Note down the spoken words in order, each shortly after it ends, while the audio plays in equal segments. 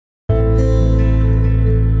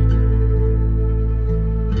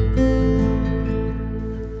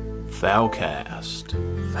Foulcast.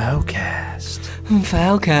 Foulcast.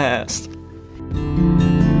 Foulcast.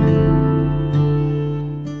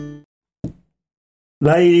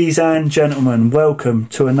 Ladies and gentlemen, welcome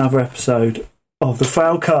to another episode of the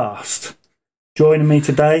Foulcast. Joining me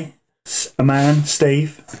today, a man,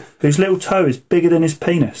 Steve, whose little toe is bigger than his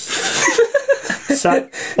penis.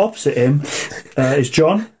 Sat opposite him is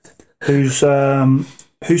John, whose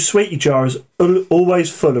sweetie jar is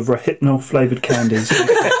always full of Rohypnol flavoured candies.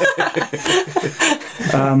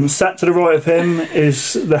 Sat to the right of him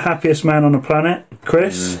is the happiest man on the planet,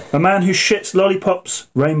 Chris, a man who shits lollipops,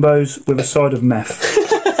 rainbows with a side of meth.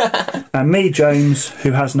 And me, James,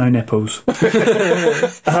 who has no nipples. We're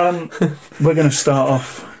going to start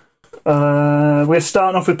off. We're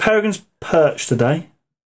starting off with Peregrine's Perch today.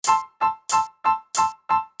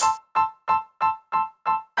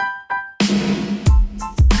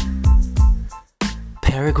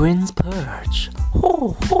 Peregrine's Perch.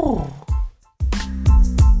 Ho, ho.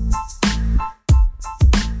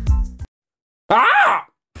 Ah!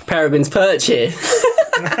 Peregrine's Perch here.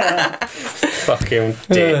 Fucking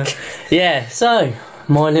dick. Yeah, so,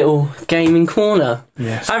 my little gaming corner.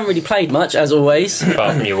 Yes. I haven't really played much, as always.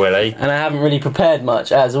 Apart from you, Willie. And I haven't really prepared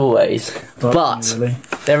much, as always. But Really.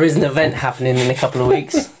 there is an event happening in a couple of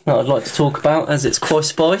weeks that I'd like to talk about, as it's quite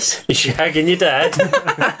spice. You're shagging your dad.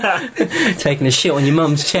 Taking a shit on your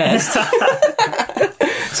mum's chest.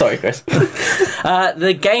 Sorry, Chris.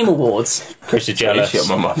 The Game Awards. Chris, you're jealous. Shit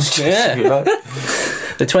on my mum's Yeah.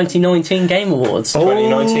 The 2019 Game Awards.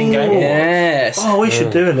 2019 Game Awards. Yes. Oh, we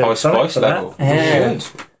should do a little High something spice for that. level. Yeah. We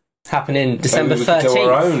should. Happening December Maybe we could do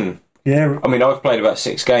our 13th. own. Yeah, I mean, I've played about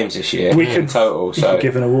 6 games this year We in could- total, we so could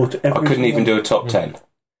give an award to I every couldn't even single do a top 10.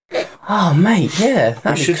 Oh, mate, yeah.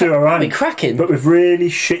 We should do our That'd own, be cracking. but with really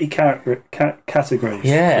shitty categories.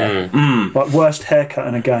 Yeah. Like worst haircut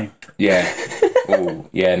in a game. Yeah. Oh,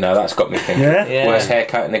 yeah, no, that's got me thinking. Yeah? Yeah. Worst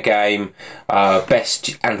haircut in a game,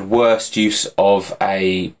 best and worst use of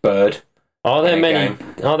a bird. Are there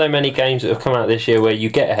Any many games that have come out this year where you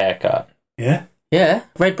get a haircut? Yeah. Yeah.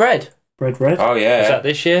 Red bread. Red. Oh, yeah. Is that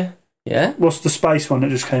this year? Yeah. What's the space one that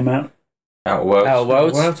just came out? Outer Worlds. Outer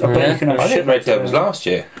Worlds. Worlds? I bet Yeah. you can have I shit think Red like Dead that. was last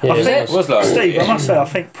year. Yeah, I think- It was last Steve, year. I must say, I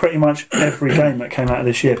think pretty much every game that came out of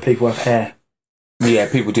this year, people have hair. Yeah,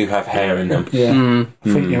 people do have hair in them. Yeah. Mm. I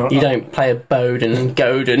think You don't play a Bowden and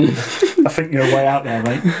Godin. I think you're way out there,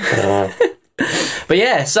 mate. But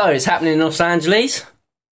yeah, so it's happening in Los Angeles.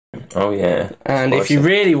 Oh, yeah. And if Spicy. you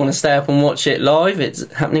really want to stay up and watch it live, it's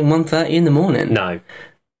happening 1:30 in the morning. No.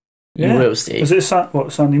 You will, Steve. Was it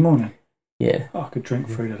Sunday morning? Yeah. Oh, I could drink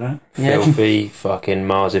through to that. Yeah. Filthy fucking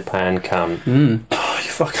marzipan cunt. Mm. Oh,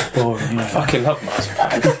 you're fucking boring. You know. Fucking love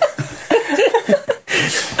marzipan.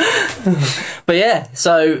 But yeah,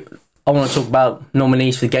 so I want to talk about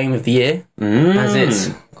nominees for Game of the Year, as it's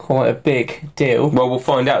quite a big deal. Well, we'll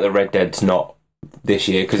find out that Red Dead's not this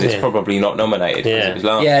year because it's Yeah. probably not nominated. 'Cause Yeah. it was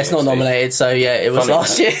last Yeah, year, it's not Steve. nominated, so yeah, it was Funny,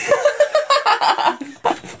 last year.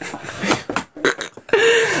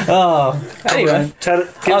 Oh, anyway. Give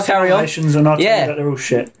I'll us carry on. nominations and I'll tell Yeah. you that they're all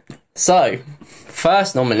shit. So,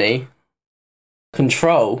 first nominee,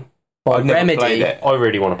 Control by I've never Remedy played it. I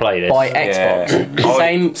really want to play this. by Xbox.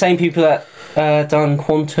 Yeah. Same people that done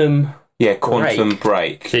Quantum. Yeah, Quantum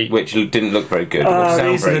Break, See- which didn't look very good. Or Oh, sound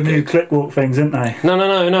these are very the new good. click walk things, aren't they? No.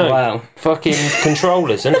 Wow. Fucking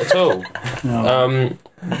controllers, isn't it at all? No.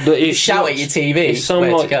 But You it's shout not- at your TV it's some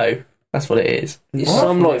where like- to go. That's what it is. It's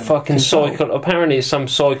some like fucking Control. Apparently, it's some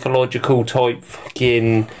psychological type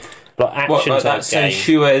fucking like action What, like type that game.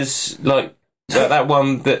 Senshua's, like, that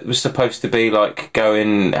one that was supposed to be like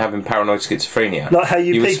having paranoid schizophrenia. Like how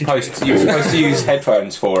you were Pikachu. supposed to use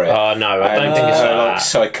headphones for it. Oh no, I don't And, think it's like like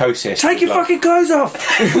psychosis. Take your like, fucking clothes off!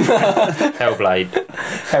 Hellblade.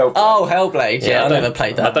 help. Oh, Hellblade. Yeah, I don't- never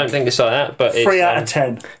played that. I don't think it's like that, but it's 3 out of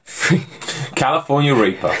 10. California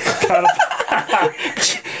Reaper.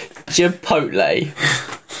 Chipotle.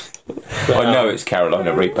 I know it's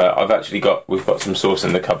Carolina Reaper. We've got some sauce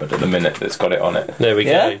in the cupboard at the minute that's got it on it. There we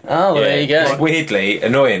Yeah? go. Oh, well, there you go. Weirdly,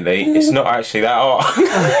 annoyingly, it's not actually that hot.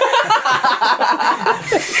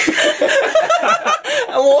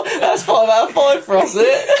 That's 5 out of 5 for us, isn't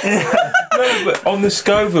it? No, but on the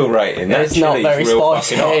Scoville rating, that It's not chili's very real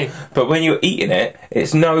spicy. fucking hot. But when you're eating it,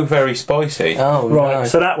 it's no very spicy. Oh, Right, no.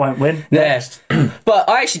 so that won't win. Next. But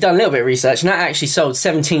I actually done a little bit of research, and that actually sold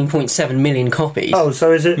 17.7 million copies. Oh,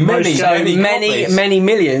 so is it Many, most so many many, copies. many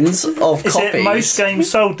millions of Is copies. it most games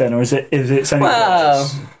sold then, or is it only Well,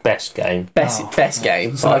 Best game. best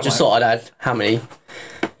game. So So I that just won't- thought I'd add how many.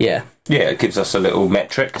 Yeah. Yeah, it gives us a little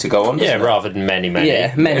metric to go on. Yeah, doesn't it? rather than many.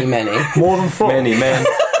 Yeah, many. more than 4? Many men.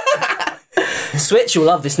 Switch, you'll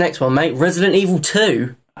love this next one, mate. Resident Evil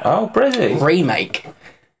 2. Oh, Brizzy. remake,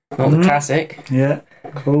 not the classic. Yeah,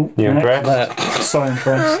 cool. You Next. impressed? But So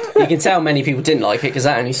impressed. you can tell many people didn't like it because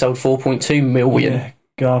that only sold 4.2 million. Yeah,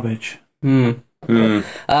 garbage.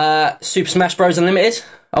 Super Smash Bros. Unlimited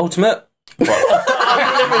Ultimate.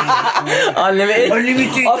 Unlimited.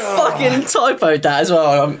 I fucking typoed that as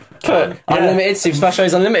well. Put Unlimited, Super Smash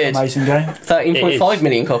Bros. Unlimited. Amazing game. 13.5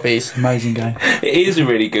 million copies. Amazing game. It is a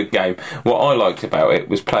really good game. What I liked about it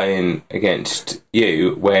was playing against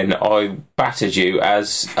you when I battered you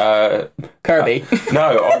as Kirby.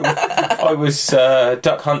 no, I was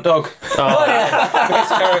Duck Hunt Dog. Best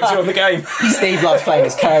character on the game. Steve loves playing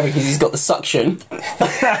as Kirby because he's got the suction.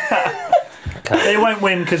 It won't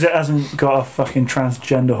win because it hasn't got a fucking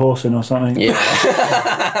transgender horse in or something. Yeah. So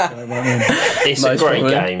it won't win. It's a Most great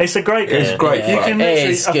probably. game. It's a great game. It's great You fun. can It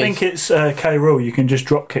literally, is I good. think it's K. Rool. You can just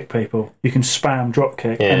drop kick people. You can spam drop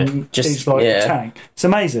kick, Yeah. and Just- he's like yeah. a tank. It's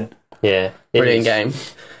amazing. Yeah. it Brilliant is. game.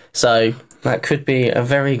 So that could be a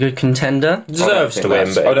very good contender. Deserves to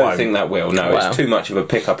win, but I it don't won't. think that will. No, Wow. it's too much of a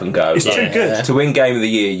pick up and go. It's too good. To win Game of the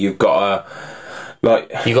Year, you've got to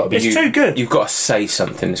You got to be. It's too good. You've got to say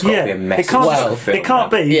something. It's got to be a message. it can't. Well, to the film, it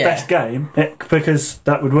can't man. be Yeah. best game because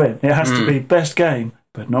that would win. It has to be best game,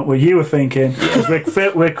 but not what you were thinking.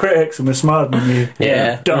 Because we're critics and we're smarter than you.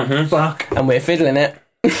 Yeah. You dumb fuck. And we're fiddling it.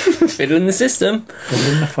 Fiddling the system.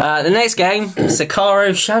 The next game,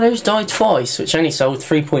 Sekiro Shadows Die Twice, which only sold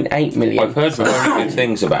 3.8 million. I've heard very good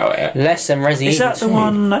things about it. Less than Resident Is that the Evil 2.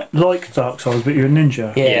 one like Dark Souls, but you're a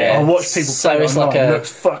ninja? Yeah. I watch people So play it's online. like It a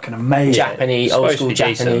looks fucking amazing. Japanese, old Supposed school to be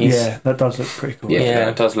decent. Japanese. Yeah, that does look pretty cool. Yeah, Yeah.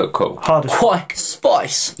 it does look cool. Hard as Quite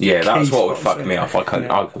spice. Yeah, that's Keys what would box, fuck me off. I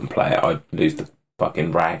couldn't play it. I'd lose the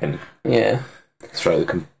fucking rag and Yeah. throw the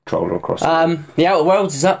controller across. the The Outer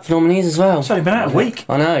Worlds is up for nominees as well. It's only been out a week.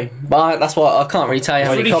 I know, but that's why I can't really tell you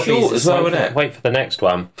how It's many really copies. short as well, Wait, isn't it? wait for the next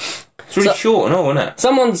one. It's really So- short and all, isn't it?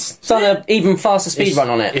 Someone's done an even faster speed run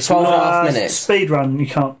on it. it's 12 and a half Uh, minutes. Speed run, you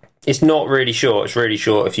can't It's not really short. It's really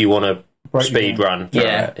short if you want to break speed it. run.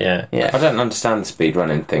 Yeah. Yeah. I Yeah. don't understand the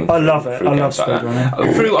speedrunning thing. I love it. through I love games like that.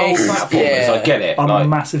 speedrunning. Through old It's- platformers, yeah. I get it. I'm like, a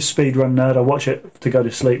massive speedrun nerd. I watch it to go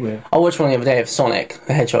to sleep with. I watched one the other day of Sonic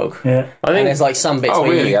the Hedgehog. Yeah. I And think there's like some bits oh,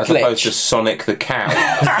 where really? you As opposed to glitch. Sonic the Cow.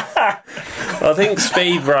 I think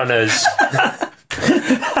speedrunners.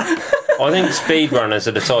 I think speedrunners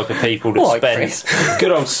are the type of people that All right, spend. Chris.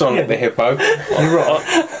 Good old Sonic the Hippo. You're right.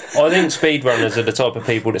 I think speedrunners are the type of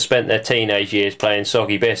people that spent their teenage years playing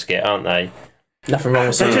Soggy Biscuit, aren't they? Nothing wrong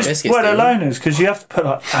with They're Sonic just Biscuits. they're do you? loners because you have to put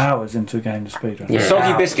like hours into a game to speedrun. Yeah.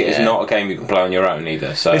 Soggy Biscuit is Yeah. not a game you can play on your own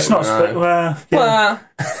either. So It's not. No. Well, yeah. Well,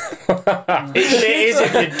 It is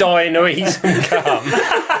if you're dying to eat some cum.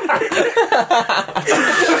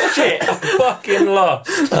 Shit, I'm fucking lost.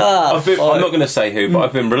 I'm not going to say who, but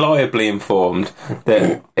I've been reliably informed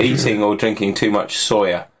that eating or drinking too much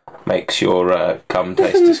soya makes your cum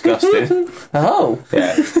taste disgusting. oh,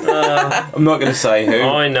 Yeah. I'm not going to say who.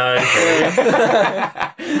 I know.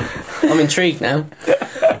 I'm intrigued now.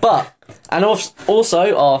 But, and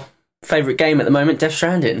also our favourite game at the moment, Death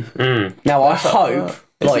Stranding. Now I hope,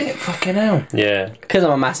 like, Fucking hell. Yeah, because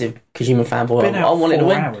I'm a massive Kojima fanboy, Been I out wanted to 4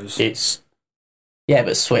 win. hours. it's Yeah,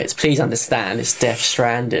 but Swits, please understand, it's Death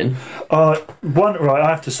Stranding. Right, I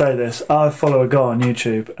have to say this. I follow a guy on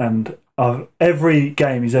YouTube, and every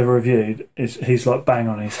game he's ever reviewed he's like bang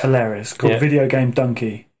on. He's hilarious. Called Yeah. Video Game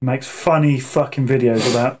Donkey. He makes funny fucking videos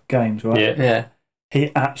about games. Right? yeah. Yeah.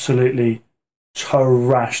 He absolutely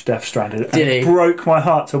trashed Death Stranded. Did and he? It broke my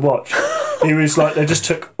heart to watch. He was like, they just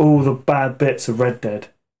took all the bad bits of Red Dead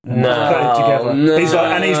and No. put it together. No. He's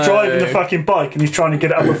like, and he's driving the fucking bike and he's trying to get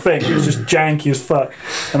it up a thing. It was just janky as fuck.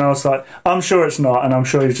 And I was like, I'm sure it's not, and I'm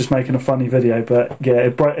sure he's just making a funny video. But yeah,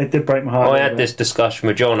 it did break my heart. a I little had bit. this discussion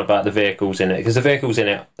with John about the vehicles in it because the vehicles in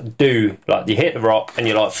it do like you hit the rock and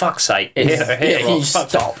you're like fuck's sake, hit Yeah, the rock. you fuck's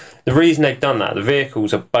stop. sake. The reason they've done that, the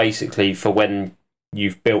vehicles are basically for when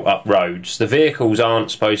you've built up roads. The vehicles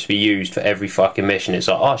aren't supposed to be used for every fucking mission. It's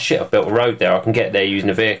like, oh shit, I've built a road there. I can get there using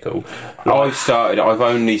a vehicle. I've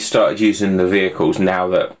only started using the vehicles now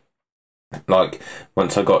that, like,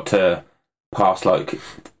 once I got to past, like,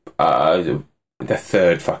 the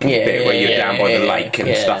third fucking bit where you're down by the lake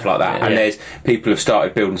and stuff like that. And there's people have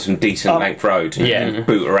started building some decent length roads and Yeah. you can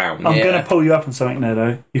boot around. I'm Yeah. going to pull you up on something there,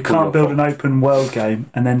 though. You Pull can't your build foot. an open world game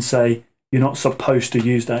and then say you're not supposed to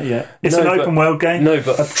use that yet. It's No, an but- open world game. No,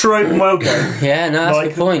 but A true open world game. Yeah, no, that's a like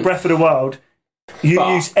good point. Breath of the Wild. You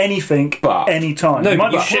But- use anything, but- anytime. No, you but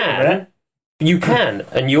might be you shit can. with it. you can,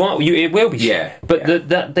 and it will be shit. Yeah, But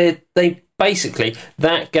yeah. they basically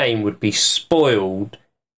that game would be spoiled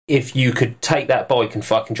if you could take that bike and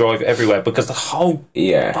fucking drive it everywhere, because the whole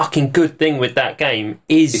fucking good thing with that game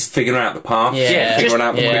It's is figuring out the path, Yeah. figuring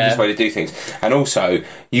out the Yeah. quickest way to do things. And also,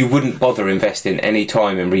 you wouldn't bother investing any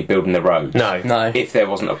time in rebuilding the road no. if there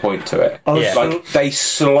wasn't a point to it. Yeah. Like, they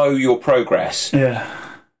slow your progress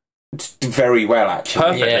very well, actually.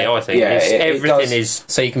 Perfectly, Yeah. I think. Yeah, it everything does. is.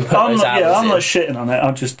 So you can put I'm those not, hours I'm in. not shitting on it.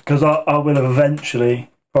 I'm just because I will have eventually,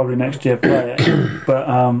 probably next year, play it. But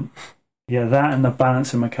yeah, that and the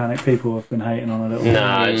balancing mechanic, people have been hating on a little bit.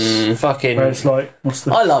 No, it's fucking. Where it's like, what's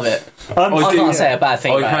the? I love it. I do, can't say a bad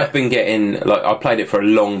thing I about have it. been getting, like, I played it for a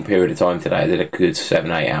long period of time today. I did a good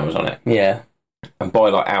 7-8 hours on it. Yeah. And by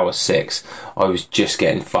like hour 6, I was just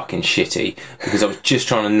getting fucking shitty because I was just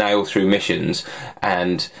trying to nail through missions,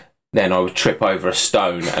 and then I would trip over a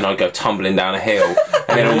stone and I'd go tumbling down a hill,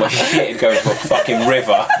 and then all my shit would go into a fucking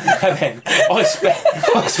river, and then I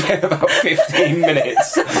spent about 15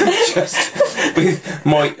 minutes just with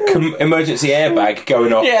my emergency airbag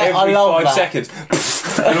going off Yeah, I every love 5 that.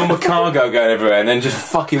 seconds, and all my cargo going everywhere, and then just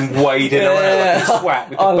fucking wading around like a twat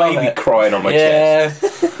with I the love baby it. crying on my chest.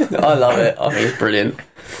 Yeah. I love it. I think it's brilliant.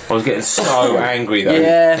 I was getting so angry though.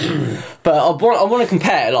 Yeah, but I want to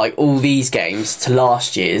compare like all these games to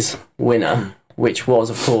last year's winner, which was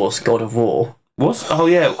of course God of War, What? Oh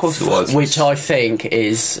yeah, of course it was. which I think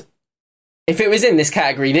is, if it was in this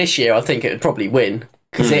category this year, I think it would probably win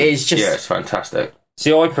because it is just Yeah, it's fantastic.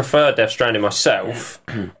 See, I prefer Death Stranding myself,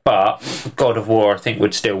 but God of War, I think,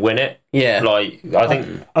 would still win it. yeah. Like, I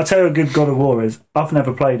think. I'll tell you what a good God of War is. I've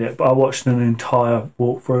never played it, but I watched an entire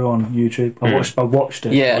walkthrough on YouTube. I watched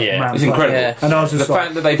it. Yeah. Like, Yeah. man, It's incredible. Yeah. And I was The just like,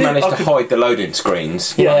 fact that they've I managed to could- hide the loading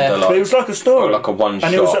screens, Yeah, like, but it was like a story. or like a one shot.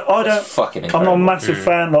 And it was, I don't, fucking I'm incredible. not a massive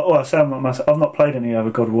fan. Like, I say I'm not massive. I've not played any other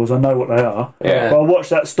God of Wars. I know what they are. Yeah. But I watched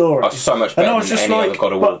that story. That's so much and better I was than just any like, other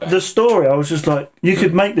God of War but game. the story, I was just like, you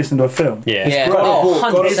could make this into a film. Yeah. Yeah. God of War- Oh,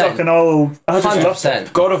 God of- It's like 100%. an old. I just loved it.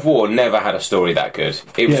 100%. God of War never had a story that good.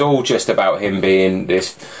 It was Yeah. all just about him being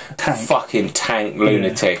this Tank. fucking tank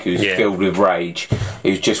lunatic who's Yeah. filled with rage,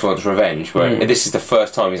 who just wants revenge. But this is the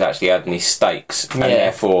first time he's actually had any stakes, and Yeah.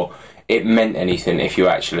 therefore it meant anything if you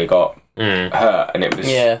actually got hurt, and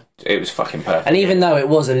it was fucking perfect. And even though it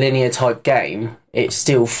was a linear type game, it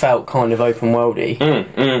still felt kind of open worldy.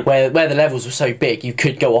 Where the levels were so big, you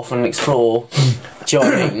could go off and explore. Do you know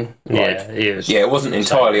what I mean? Yeah, it was. Yeah, it wasn't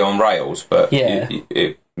entirely on rails, but Yeah.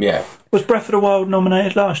 yeah. Was Breath of the Wild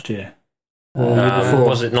nominated last year? Or the year before?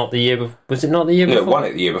 Was it not the year? Was it not the year No, it before? won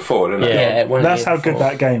it the year before, didn't it? Yeah, it won That's the year how good before.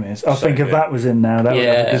 that game is. I think if good. that was in now, that would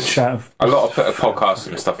have a Yeah. good shout. Of, A lot of podcasts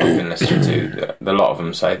and stuff I've been listening to, a lot of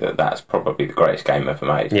them say that that's probably the greatest game ever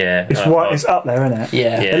made. Yeah. it's it's up there, isn't it?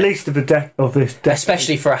 Yeah. Yeah. At least of this decade.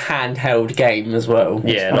 Especially for a handheld game as well.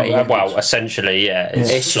 Yeah, Where you like, could- well, essentially, yeah. It's,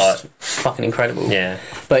 it's like, just fucking incredible. yeah.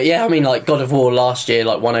 But yeah, I mean, like God of War last year,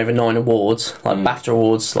 like won over 9 awards, like BAFTA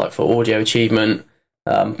awards, like for audio achievement,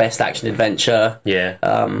 best action adventure, Yeah.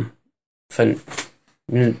 for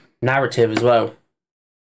narrative as well.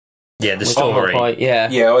 Yeah, the Which story. I'm quite- yeah.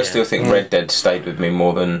 Yeah, I still think Red Dead stayed with me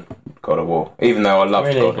more than God of War. Even though I loved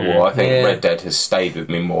Really? God of War, I think Yeah. Red Dead has stayed with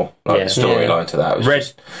me more. Like Yeah. the storyline to that was Red-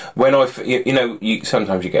 just, when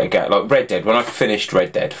sometimes you get a gap. Like Red Dead, when I finished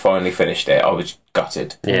Red Dead, finally finished it, I was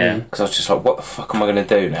gutted. Yeah. Because I was just like, what the fuck am I going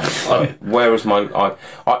to do now? Like, where is my...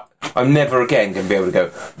 I'm never again going to be able to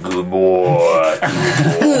go, good boy.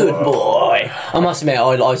 Good boy. I must admit,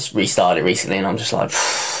 I just restarted it recently, and I'm just like,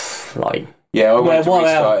 like. Yeah, I wanted to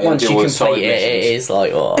restart it and Once do you all the side complete it, it missions. is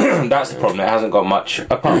like, oh. That's the problem. It hasn't got much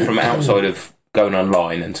apart from outside of going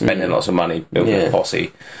online and spending lots of money building Yeah. a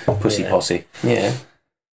posse, posse. Yeah.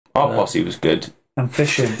 Our posse was good. And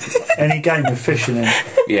fishing. Any game with fishing in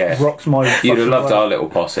Yeah, rocks my. you'd have fucking loved world. our little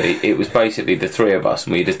posse. It was basically the three of us,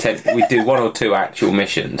 and we'd do 1 or 2 actual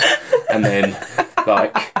missions, and then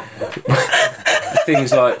like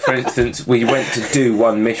things like, for instance, we went to do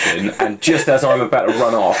one mission, and just as I'm about to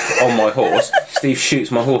run off on my horse, Steve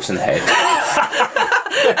shoots my horse in the head.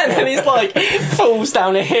 And then he's like, falls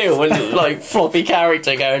down a hill and like floppy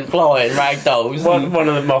character going flying, ragdolls. One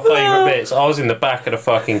of my favourite bits, I was in the back of the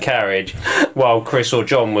fucking carriage while Chris or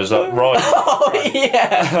John was like riding. Oh,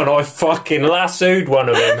 yeah. And I fucking lassoed one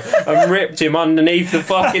of them and ripped him underneath the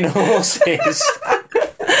fucking horses.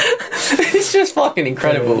 It's just fucking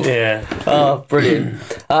incredible. Yeah. Oh, brilliant.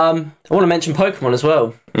 I want to mention Pokemon as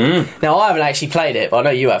well. Now, I haven't actually played it, but I know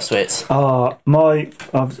you have, Switz.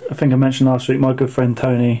 I think I mentioned last week, my good friend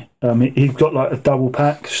Tony, he's got like a double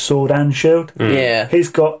pack, Sword and Shield. Yeah. He's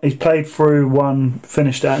played through one,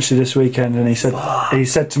 finished it actually this weekend, and he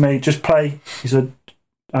said to me, just play. He said,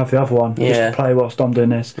 have the other one, Yeah. just play whilst I'm doing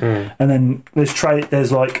this. And then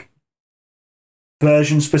there's like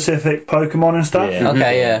version-specific Pokemon and stuff. Yeah.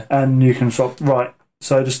 Okay, yeah. And you can sort of, right.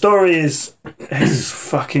 So the story is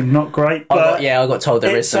fucking not great, but I got told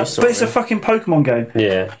there is some story. but it's a fucking Pokemon game.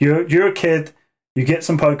 Yeah. You're a kid, you get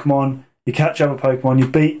some Pokemon, you catch other Pokemon, you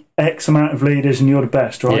beat X amount of leaders and you're the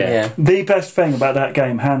best, right? Yeah. The best thing about that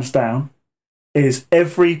game, hands down, is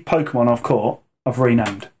every Pokemon I've caught, I've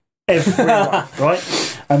renamed. Everyone,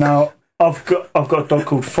 right? And now I've got a dog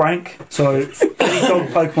called Frank. So any dog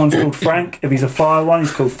Pokemon's called Frank. If he's a fire one,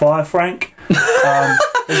 he's called Fire Frank.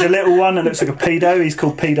 There's a little one that looks like a pedo. He's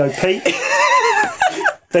called Pedo Pete.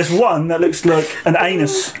 There's one that looks like an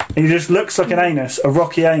anus. He just looks like an anus, a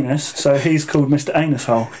rocky anus. So he's called Mr. Anus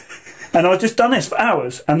Hole. And I've just done this for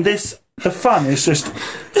hours. And the fun is just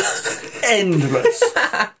endless.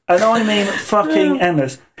 And I mean fucking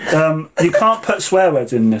endless. You can't put swear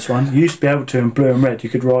words in this one. You used to be able to in blue and red. You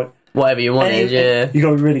could write whatever you wanted, yeah. You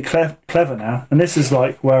got to be really clever now. And this is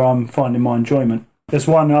like where I'm finding my enjoyment. There's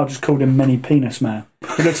one I just called him Mini Penis Man.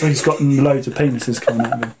 It looks like he's got loads of penises coming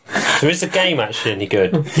at him. So is the game actually any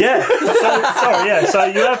good? Yeah. So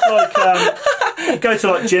you have like you go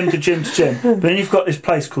to like gym to gym to gym, but then you've got this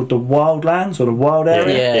place called the Wildlands or the Wild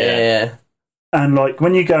Area. Yeah. And like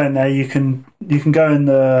when you go in there, you can go in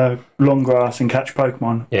the long grass and catch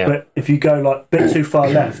Pokemon. Yeah. But if you go like a bit too far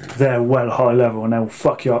left, they're well high level and they'll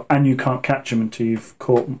fuck you up, and you can't catch them until you've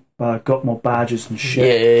got more badges and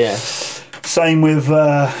shit. Yeah. Same with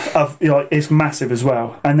it's massive as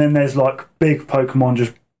well. And then there's like big Pokemon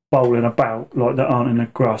just bowling about like that aren't in the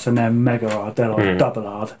grass, and they're mega hard. They're like double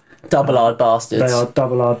hard. Double hard bastards. They are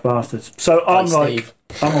double hard bastards. So I'm Steve.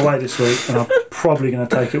 I'm away this week, and I'm probably going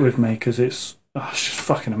to take it with me because it's just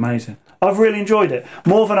fucking amazing. I've really enjoyed it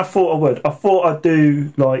more than I thought I would. I thought I'd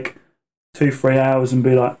do like 2-3 hours and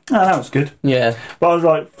be like, oh, that was good. Yeah. But I was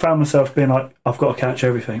like, found myself being like, I've got to catch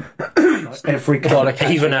everything, like, every Gotta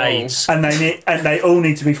catch even them all. AIDS. and they all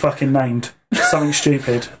need to be fucking named something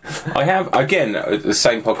stupid. I have, again, the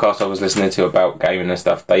same podcast I was listening to about gaming and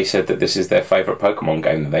stuff, they said that this is their favourite Pokemon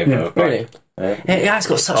game that they've ever played. Really? Yeah. It has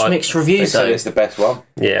got such mixed They reviews said though. it's the best one.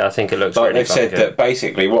 Yeah, I think it looks Like really they've said good. that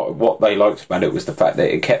basically what they liked about it was the fact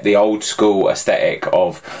that it kept the old school aesthetic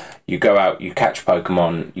of you go out, you catch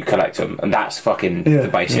Pokemon, you collect them, and that's fucking the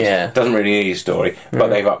basics. Yeah. Doesn't really need a story, but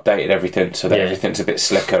they've updated everything so that everything's a bit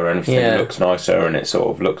slicker and everything looks nicer, and it sort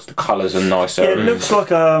of looks, the colours are nicer. It looks like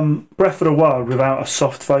Breath of the Wild without a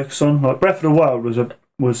soft focus on. Like Breath of the Wild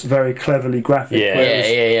was very cleverly graphic. Yeah.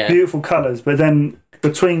 where it was beautiful colours, but then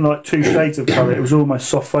between like two shades of colour, it was almost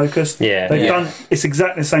soft focused. Yeah. They've done it's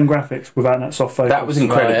exactly the same graphics without that soft focus. That was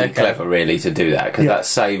incredibly Right, okay. clever, really, to do that, because that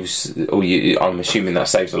saves, I'm assuming that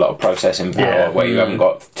saves a lot of processing power where you haven't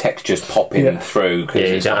got textures popping through. Cause Yeah,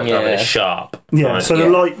 you it's don't like, have it sharp. Yeah, Right. so the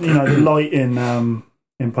light, the light in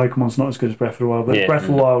Pokemon's not as good as Breath of the Wild, but Breath of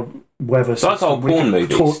the Wild weather. it's like old porn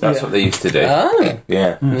movies. That's what they used to do. Oh,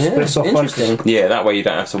 Yeah. Bit soft interesting. focus. Yeah, that way you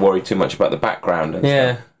don't have to worry too much about the background and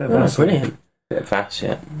Yeah. stuff. Oh, brilliant. Bit fast,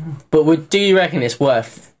 yeah. But do you reckon it's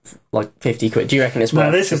worth like 50 quid? Do you reckon it's worth? No,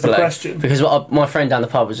 this is the AAA? question. Because my friend down the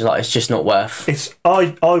pub was like, it's just not worth. It's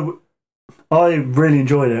I really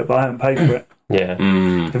enjoyed it, but I haven't paid for it. Yeah.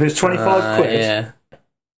 Mm. If it's 25 quid, Yeah.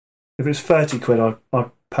 if it's 30 quid,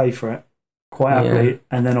 I'd pay for it quite happily,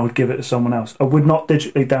 and then I'd give it to someone else. I would not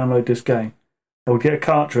digitally download this game. I would get a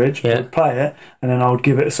cartridge, I would play it, and then I would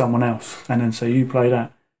give it to someone else, and then say, you play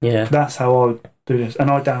that. Yeah. That's how I would do this. And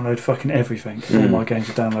I download fucking everything. All my games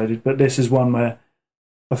are downloaded. But this is one where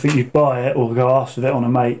I think you'd buy it or go ask with it on a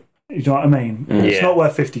mate. You know what I mean? It's Yeah. not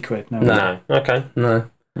worth 50 quid. No. No. Okay. No.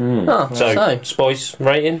 Mm. Oh, So, Spice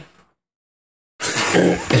rating?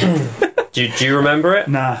 do you remember it?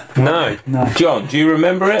 Nah. No. No. John, do you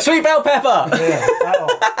remember it? Sweet bell pepper. Yeah.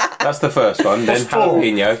 That's the first one. Then four?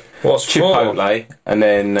 jalapeno, What's chipotle, and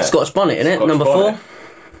then Scotch bonnet, innit? Scotch Number bonnet. 4.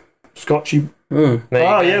 Scotchy. There you Oh,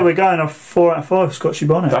 go. yeah, we're going a 4 out of 5 Scotchy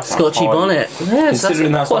bonnet. that's Scotchy high. bonnet. Yes,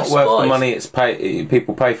 Considering that's quite not worth the spice. money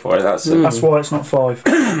people pay for it, that's That's why it's not 5.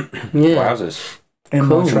 Yeah. wowzers. In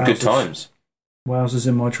Cool. my trousers. Good times. Wowzers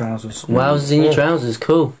in my trousers. Wowzers in your trousers,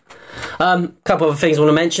 cool. Couple of things I want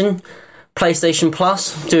to mention. PlayStation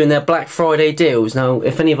Plus doing their Black Friday deals. Now,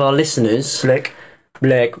 if any of our listeners,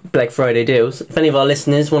 Black Friday deals, if any of our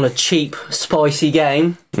listeners want a cheap, spicy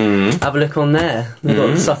game, have a look on there. They've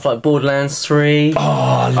got stuff like Borderlands 3,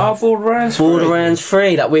 Borderlands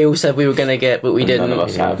 3 that we all said we were going to get, but we didn't. None of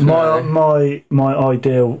us have. My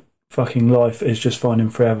ideal fucking life is just finding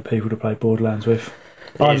 3 other people to play Borderlands with.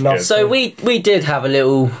 I is love good. So we did have a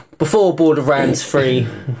little before Borderlands 3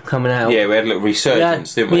 coming out. Yeah, we had a little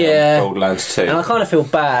resurgence, didn't we? Yeah. On Borderlands 2. And I kind of feel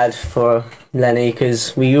bad for Lenny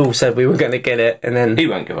because we all said we were going to get it, and then He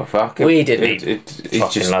won't give a fuck. We didn't. He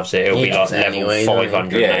Fucking loves it. It'll He be like loves it level anyway, doesn't he?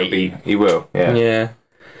 580. He will. Yeah. yeah.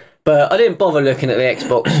 But I didn't bother looking at the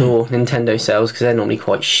Xbox or Nintendo sales because they're normally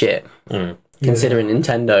quite shit. Considering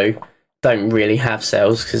Nintendo don't really have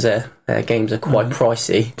sales because their games are quite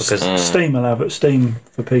pricey. Because Steam will have it. Steam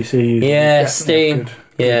for PC. Yeah, definitely Steam. good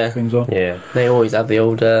Yeah, things on. yeah, they always have the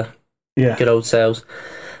old, Yeah. good old sales.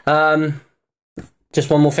 Just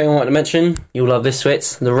one more thing I wanted to mention. You'll love this,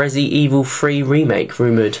 Switz. The Resi Evil 3 remake,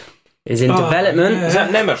 rumoured, is in development Is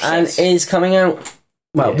that Nemesis? and is coming out,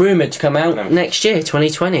 rumoured to come out next year,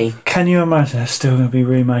 2020. Can you imagine they're still going to be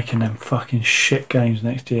remaking them fucking shit games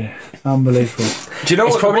next year? Unbelievable. Do you know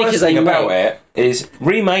It's what the probably 'cause worst they thing about know. it is?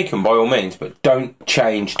 Remake them by all means, but don't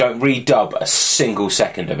redub a single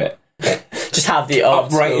second of it. Just have the old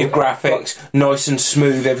Uprated school. graphics, nice and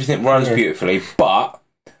smooth, everything runs beautifully, but...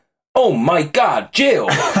 Oh my god, Jill!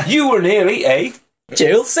 You were nearly a...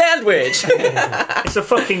 Jill sandwich. It's a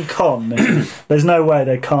fucking con. There's no way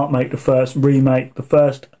they can't remake the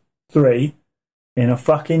first 3 in a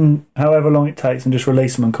fucking however long it takes and just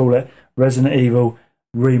release them and call it Resident Evil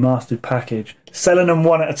Remastered Package. Selling them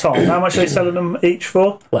one at a time. How much are they selling them each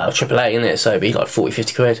for? Well, AAA, isn't it? So it'd be like 40,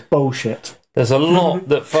 50 quid. Bullshit. there's a lot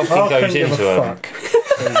that fucking I goes couldn't give into a them. fuck.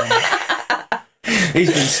 He's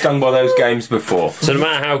been stung by those games before. So no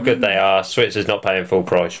matter how good they are, Switzer's not paying full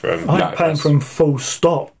price for them. I'm paying for them full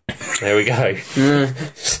stop. There we go.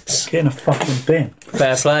 Get in a fucking bin.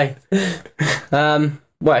 Fair play.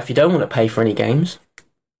 Well, if you don't want to pay for any games,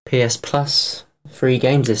 PS Plus, 3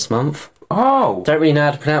 games this month. Oh! Don't really know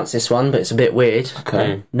how to pronounce this one, but it's a bit weird.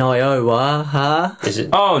 Okay. Nioha. Is it?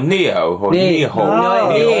 Oh, Neo, or Ne- Neho.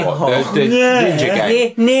 Neho. The Yeah. ninja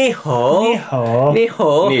game.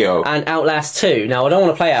 Neho. Neo. And Outlast 2. Now, I don't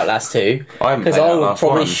want to play Outlast 2 I haven't because played I would Outlast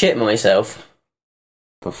probably 1. shit myself.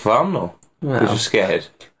 For fun, or? Because Well, you're scared.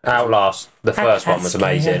 Outlast, the first one was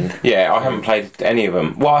amazing. Yeah, I haven't played any of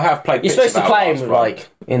them. Well, I have played you're bits supposed to of play Outlast, them with, right? like,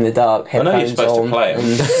 in the dark, I know headphones you're supposed on. to play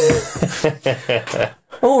them.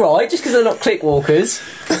 Alright, just because they're not click walkers.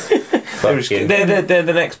 Fucking They're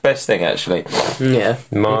the next best thing, actually. Yeah.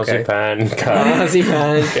 marzipan cunt.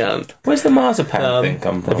 Marzipan cunt. Where's the marzipan thing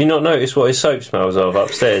come from? Have you not noticed what his soap smells of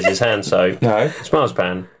upstairs? His hand soap. No. It's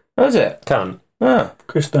marzipan. What is it? Cunt. Ah.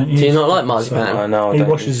 Chris, don't use Do you not like I marzipan? know. I He don't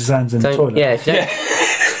washes his hands in the Don't, toilet. yeah, if you don't,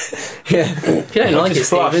 yeah. If you don't like it, Just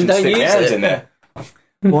flush Stephen, and don't stick use your hands it. in there.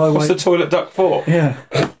 Why What's the wait? toilet duck for? Yeah.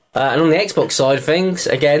 And on the Xbox side of things,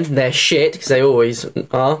 again, they're shit, because they always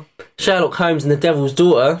are. Sherlock Holmes and the Devil's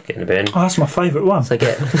Daughter. Get in the bin. Oh, that's my favourite one. So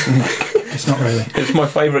get, It's not really. It's my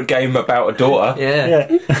favourite game about a daughter. yeah.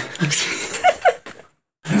 Yeah.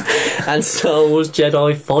 And Star Wars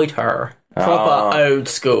Jedi Fighter. Proper old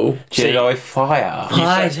school. Jedi Fire.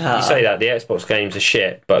 Fighter. You say that the Xbox games are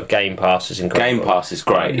shit, but Game Pass is incredible. Game Pass is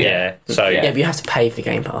great. Yeah. So Yeah, but you have to pay for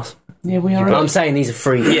Game Pass. Yeah, we are. I'm saying these are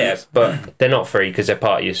free. yeah, but they're not free because they're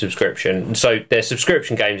part of your subscription. So their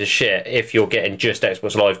subscription games are shit if you're getting just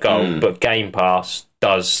Xbox Live Gold, but Game Pass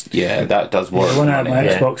does. Yeah, that does work. When I had my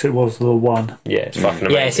Yeah. Xbox, it was the one. Yeah, it's fucking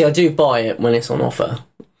amazing. Yeah, see, I do buy it when it's on offer.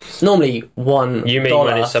 It's normally $1. You mean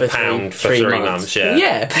when it's a for pound for 3 months, yeah.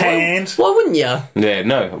 Yeah. Pound. Why wouldn't you? Yeah,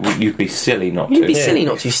 no, you'd be silly not to. You'd be silly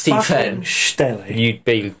not to, Fucking Stephen. Stelly. You'd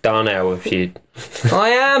be Darnell if you. I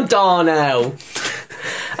am Darnell.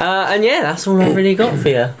 And yeah, that's all I've really got for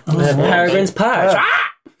you. Peregrine's Perch.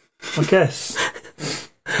 I guess.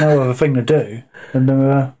 No other thing to do than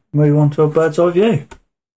to move on to a bird's eye view.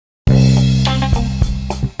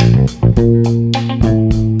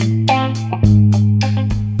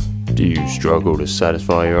 Do you struggle to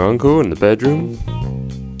satisfy your uncle in the bedroom?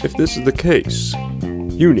 If this is the case,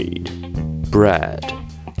 you need Brad.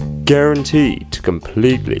 Guaranteed to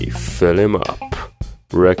completely fill him up.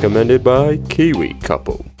 Recommended by Kiwi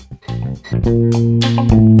Couple.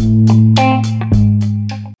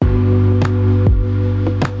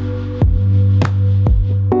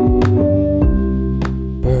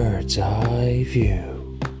 Bird's eye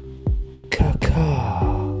view.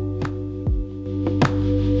 Caca.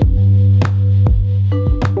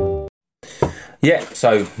 Yeah,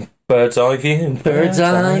 so bird's eye view. Bird's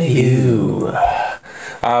eye view.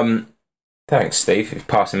 Thanks, Steve, for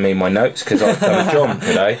passing me my notes because I've done a job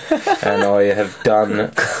today and I have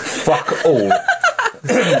done fuck all.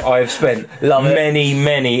 I have spent Love it.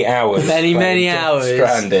 many hours. Many playing Death hours.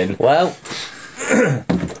 Stranding. Well,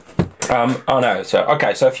 Oh no, so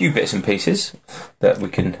a few bits and pieces that we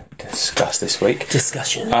can discuss this week.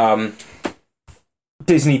 discussion. Did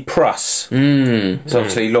Disney Plus. It's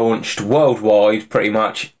obviously launched worldwide, pretty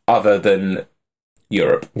much, other than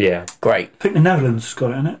Europe. Yeah. Great. I think the Netherlands has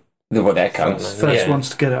got it in it. Well, they're cunts. First ones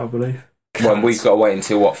to get it, I believe. When we've got to wait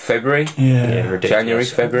until what, February? Yeah. Ridiculous. January,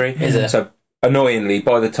 February. Is it? So annoyingly,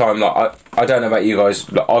 by the time I don't know about you guys,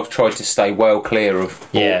 I've tried to stay well clear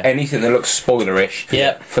of anything that looks spoilerish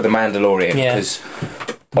Yep. for the Mandalorian because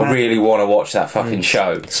I really want to watch that fucking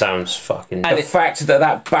show. Sounds fucking. The fact that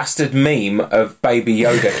that bastard meme of Baby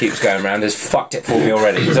Yoda keeps going around has fucked it for me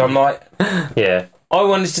already. Because I'm like, yeah. I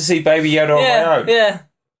wanted to see Baby Yoda on my own. Yeah.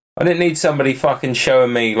 I didn't need somebody fucking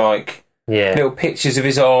showing me like little pictures of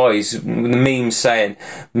his eyes, the memes saying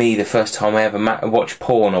me the first time I ever watched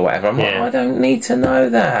porn or whatever. I'm like, I don't need to know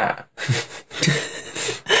that.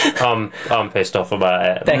 I'm pissed off about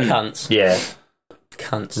it. They're cunts. Yeah,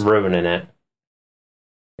 Cunts. ruining it.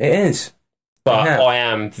 It is. But I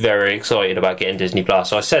am very excited about getting Disney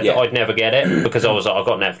Plus. I said that I'd never get it because I was like, I've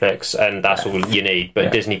got Netflix and that's all you need.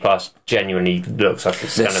 But Disney Plus genuinely looks like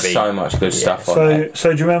it's going to be so much good stuff on there.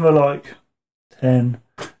 So do you remember like 10,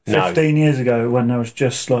 15 years ago when there was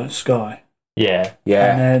just like Sky? Yeah.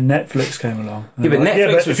 And then Netflix came along. Yeah, but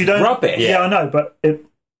Netflix was rubbish. Yeah, I know, but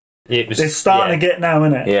it's starting to get now,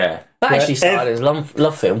 isn't it? Yeah. That actually started as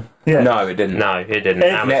Love Film. Yeah. No, it didn't. No, it didn't.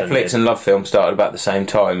 Netflix and Love Film started about the same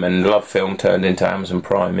time, and Love Film turned into Amazon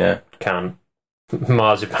Prime, Can.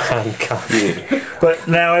 Marzipan can. But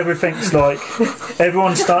now everything's like,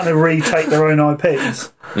 everyone's starting to retake their own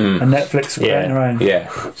IPs, and Netflix are creating their own.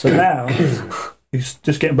 Yeah. So now, he's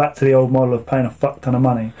just getting back to the old model of paying a fuck ton of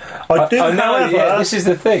money. I know, however, this is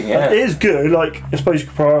the thing, it is good, like, I suppose you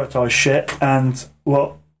can prioritise shit, and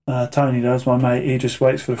what Tony does, my mate, he just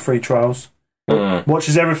waits for the free trials.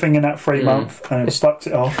 Watches everything in that free month and fucks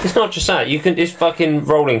it off. It's not just that. It's fucking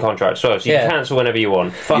rolling contract as well, so you can cancel whenever you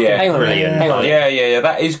want. Fucking brilliant. Hang on. Yeah.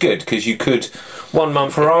 That is good because you could, 1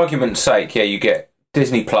 month for argument's sake, you get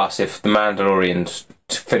Disney Plus if The Mandalorian's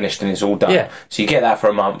finished and it's all done. Yeah. So you get that for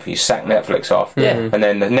a month, you sack Netflix off. Yeah. And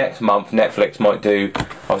then the next month, Netflix might do,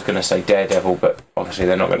 I was going to say Daredevil, but obviously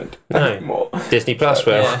they're not going to do that anymore. Disney Plus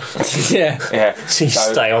will. Yeah. So you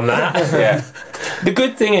stay on that. Yeah. The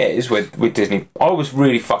good thing is with Disney, I was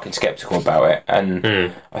really fucking sceptical about it,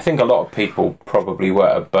 and I think a lot of people probably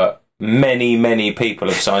were, but many people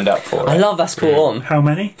have signed up for it. I love that's caught on. How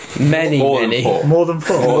many? Many. More than four. More than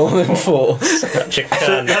four. So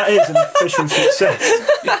that is an official success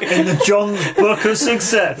in the John's Book of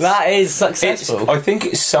Success. That is successful. I think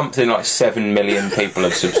it's something like 7 million people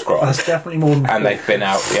have subscribed. That's definitely more than and they've been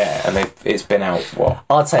out, it's been out, what?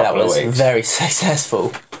 I'd say that was weeks. very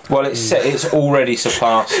successful. Well, it's already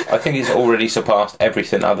surpassed, I think it's already surpassed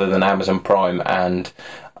everything other than Amazon Prime and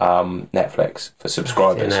Netflix for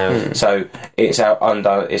subscribers. So it's outdone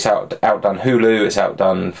Hulu, it's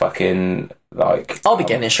outdone fucking like I'll be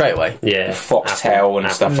getting it straight away. Yeah. Foxtel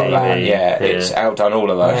and stuff like that. Yeah, it's outdone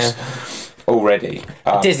all of those already.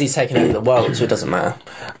 Disney's taken over the world, so it doesn't matter.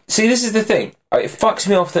 See, this is the thing. It fucks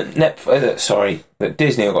me off that that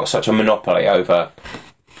Disney have got such a monopoly over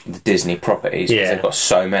the Disney properties because they've got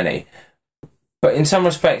so many. But in some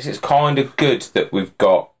respects, it's kind of good that we've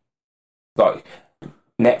got like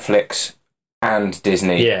Netflix and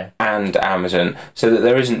Disney and Amazon, so that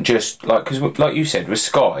there isn't just like, because like you said with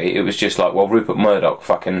Sky, it was just like, well, Rupert Murdoch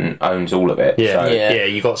fucking owns all of it.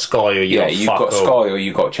 You got Sky or you've got Sky or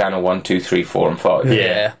you got Channel 1, 2, 3, 4 and 5.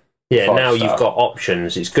 Now you've got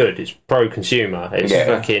options. It's good. It's pro-consumer. It's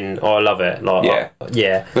fucking. I love it. Like,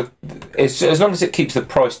 But it's as long as it keeps the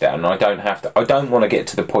price down. I don't want to get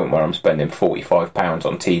to the point where I'm spending £45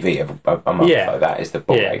 on TV a month. Like that is the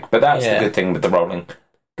ball ache. But that's the good thing with the rolling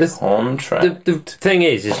contract. The thing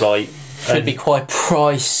is like could be quite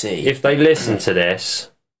pricey. If they listen to this,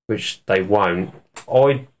 which they won't,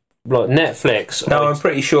 like Netflix. I'm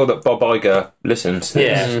pretty sure that Bob Iger listens to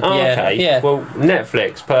this. Okay. Yeah. Well,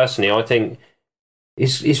 Netflix, personally, I think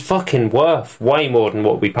is fucking worth way more than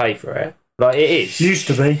what we pay for it. Like, it is. Used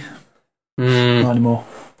to be. Not anymore.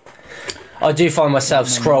 I do find myself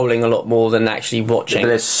scrolling a lot more than actually watching. But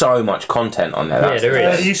there's so much content on there.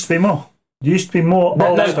 There is. It used to be more. Used to be more.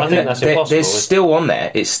 I think that's impossible. There's still on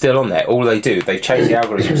there. It's still on there. All they do, they've changed the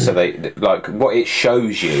algorithm so they like what it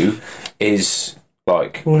shows you is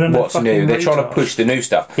like what's new. They're trying to push the new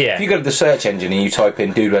stuff. Yeah. If you go to the search engine and you type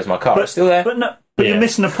in "Dude, where's my car?" it's still there. But you're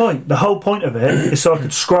missing the point. The whole point of it is so I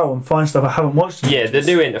could scroll and find stuff I haven't watched. Yeah, the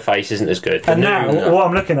new interface isn't as good. And now what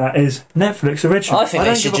I'm looking at is Netflix original. I think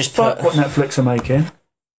they should just put what Netflix are making.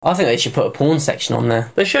 I think they should put a porn section on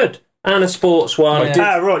there. They should. And a sports one. I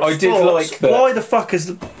did like that. Why the fuck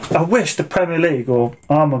is I wish the Premier League, or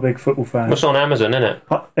I'm a big football fan. What's on Amazon, isn't it?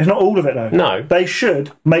 It's not all of it though. No. They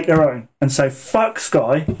should make their own and say fuck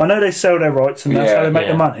Sky. I know they sell their rights and that's how they make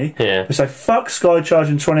their money. Yeah. But say fuck Sky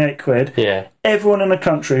charging 28 quid. Yeah. Everyone in the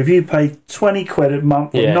country, if you pay 20 quid a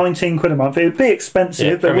month or 19 quid a month, it would be expensive.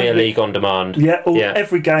 Yeah. but Premier League on demand. Yeah,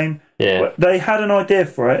 every game. Yeah. They had an idea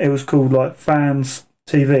for it. It was called like Fans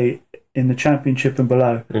TV in the Championship and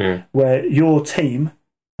below, where your team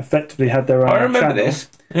effectively had their own I remember channel. this.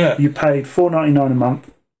 Yeah. You paid $4.99 a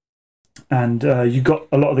month, and you got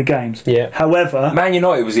a lot of the games. Yeah. However, Man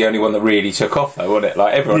United was the only one that really took off, though, wasn't it?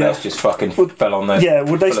 Like everyone else just fucking fell on their. yeah,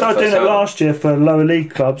 well, they for the started first doing it time. last year for lower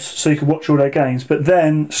league clubs, so you could watch all their games. But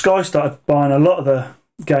then Sky started buying a lot of the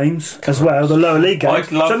games as well, the lower league games.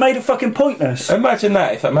 So it made it fucking pointless. Imagine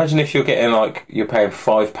that. Imagine if you're getting like you're paying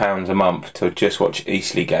 £5 a month to just watch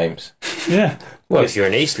Eastleigh games. Yeah. Well, if you're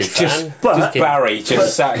an Eastleigh fan, But Barry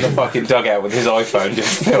just sat in the fucking dugout with his iPhone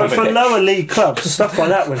just but filming for it. lower league clubs, stuff like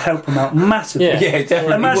that would help them out massively. Yeah. Yeah, it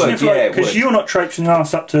definitely Imagine would. if, Yeah, it because would. you're not traipsing your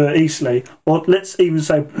ass up to Eastleigh, or let's even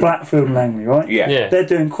say Blackfield and Langley, right? Yeah. Yeah. They're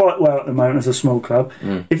doing quite well at the moment as a small club.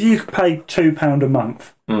 If you could pay £2 a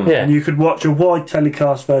month yeah. and you could watch a wide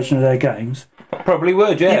telecast version of their games, Probably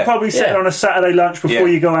would, yeah. you'd probably sit Yeah. on a Saturday lunch before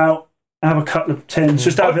Yeah. you go out, have a couple of tins,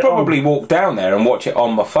 just have I'd it probably on. walk down there and watch it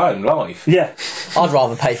on my phone live. Yeah. I'd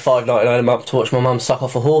rather pay $5.99 a month to watch my mum suck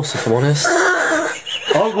off a horse, if I'm honest.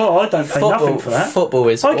 I don't pay nothing for that. Football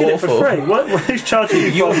is I get awful. it for free. Who's charging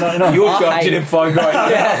you $5.99? You're I charging hate- him £5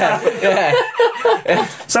 grand. Yeah.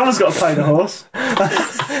 Someone's got to pay the horse.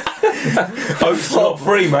 Oh, it's not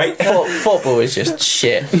free, mate. Football is just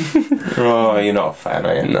shit. Oh, you're not a fan,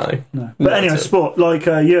 are you? No. But anyway, sport, like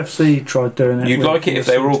UFC tried doing it. You'd with like it if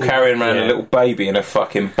they were all UFC. carrying around a Yeah. little baby in a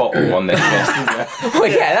fucking bottle on their chest, wouldn't you? Well,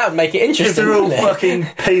 yeah, that would make it If interesting, they're all wouldn't it? fucking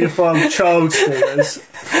paedophile child stealers,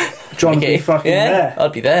 John would be fucking yeah, there.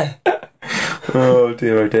 I'd be there. Oh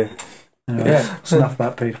dear, oh dear. Anyway, Yeah. it's enough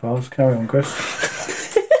about paedophiles. Carry on, Chris.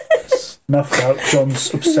 Enough about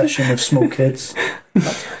John's obsession with small kids.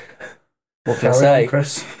 What can I Carry say? on,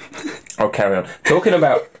 Chris. I'll carry on. Talking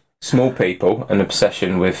about small people and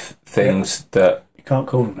obsession with things that You can't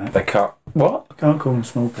call them that. they can't. What? You can't call them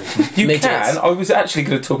small people. You Midgets. can. I was actually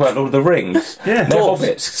going to talk about Lord of the Rings. Yeah. They're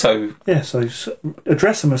hobbits, so Yeah, so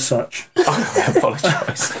address them as such. I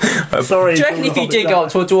apologise. Sorry. Do you reckon if you did go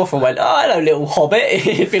up to a dwarf and went, "Oh, hello, little hobbit,"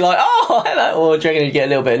 he'd be like, "Oh, hello," or do you reckon he'd get a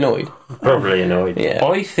little bit annoyed? Probably annoyed. Yeah.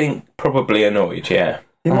 I think probably annoyed, yeah.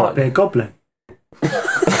 He might be a goblin.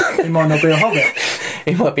 He might not be a hobbit.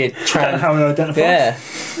 He might be a That's trans. how he identifies. Yeah.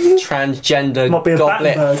 Transgender Might be a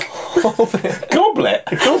goblet. Battenberg. Goblet?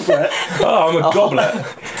 A goblet. Oh, I'm a goblet.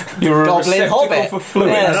 You're a Goblin receptacle hobbit. for fluid.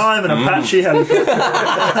 Yeah. And I'm an Apache helicopter.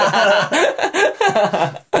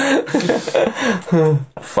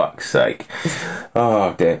 Fuck's sake.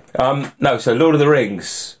 Oh dear. No, so Lord of the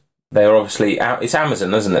Rings. They're obviously out. It's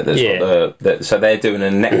Amazon, isn't it? That's Yeah. got so they're doing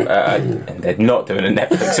they're not doing a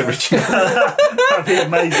Netflix original. That'd be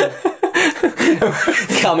amazing.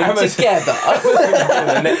 Coming Amazon. together.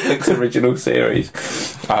 A Netflix original series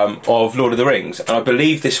of Lord of the Rings, and I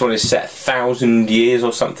believe this one is set 1,000 years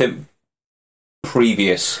or something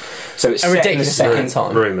previous. So it's A set in the ridiculous amount second. of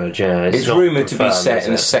time. Rumoured, yeah. It's not rumoured to be confirmed, set is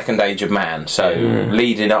in the it? second age of man, so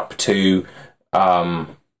leading up to.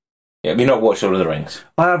 Have you not watched Lord of the Rings?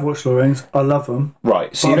 I have watched Lord of the Rings. I love them.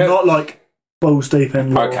 Right. So But you I'm know. not like balls deep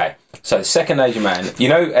in lore. Okay. So the second age of man. You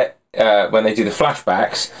know when they do the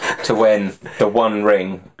flashbacks to when the One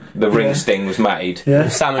Ring, the ring sting was made. Yeah.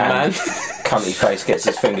 Salmon And man. Cunty face gets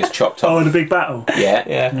his fingers chopped Oh, off. and a big battle. Yeah.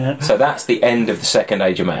 Yeah. Yeah. So that's the end of the second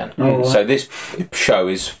age of man. Oh, right. So this show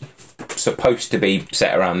is supposed to be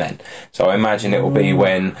set around then. So I imagine it will be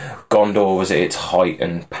when Gondor was at its height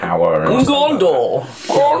and power. And stuff like that. Gondor.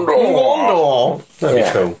 Gondor. That'd be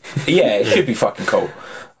Yeah. cool. Yeah, it should be fucking cool.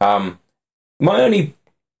 My only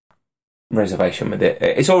reservation with it,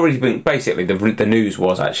 it's already been basically the news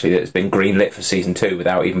was actually that it's been greenlit for season 2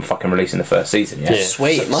 without even fucking releasing the first season yet. Yeah.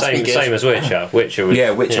 Sweet, must same, be good. Same as Witcher. Witcher was.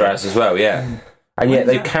 Yeah, Witcher has as well. Yeah, and yet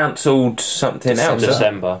they've cancelled something else.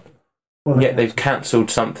 December. Well, Yeah, they've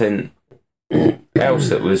cancelled something else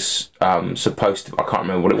that was supposed to. I can't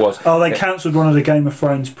remember what it was. Oh, they cancelled one of the Game of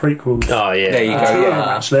Thrones prequels. Oh, yeah. There you go. Two of them,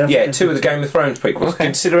 Yeah. actually. I Yeah, think 2 of the Game of Thrones prequels. Okay.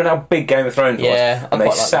 Considering how big Game of Thrones Yeah, was, I and they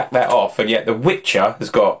quite like sacked that off, and yet The Witcher has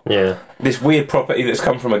got Yeah. this weird property that's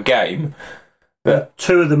come from a game.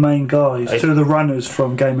 Two of the main guys, two of the runners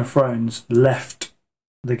from Game of Thrones left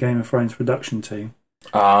the Game of Thrones production team.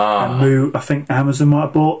 And I think Amazon might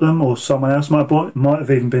have bought them, or someone else might have bought. It might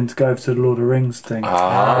have even been to go over to the Lord of the Rings thing. And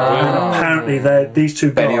apparently, these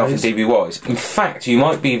two guys. Benioff and D.B. Weiss. In fact, you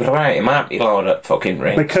might be right. It might be Lord of fucking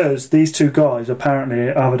Rings. Because these two guys, apparently,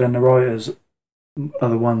 other than the writers, are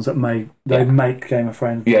the ones that make Game of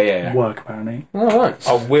Thrones work. Apparently. All right.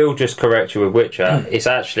 I will just correct you with Witcher. It's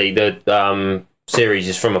actually the series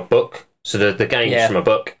is from a book, so the game's from a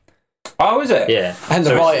book. Oh, is it? Yeah. And the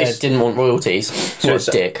So writer didn't want royalties. So What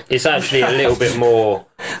a dick. It's actually a little bit more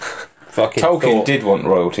fucking. Tolkien did want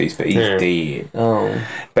royalties, but he's dead. Oh.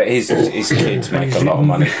 But his kids make a lot of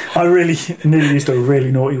money. I really nearly used a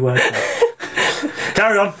really naughty word.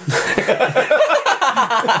 Carry on.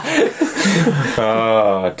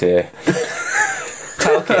 Oh dear.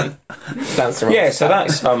 Tolkien. That's the right. Yeah, so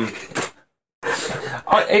that's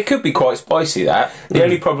it could be quite spicy. That the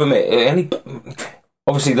only problem is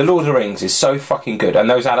obviously the Lord of the Rings is so fucking good, and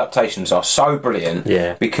those adaptations are so brilliant.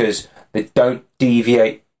 Yeah. Because they don't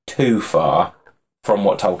deviate too far from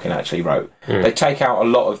what Tolkien actually wrote. They take out a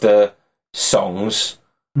lot of the songs.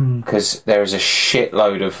 Because there is a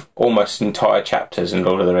shitload of almost entire chapters in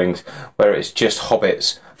Lord of the Rings where it's just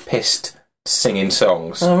hobbits pissed singing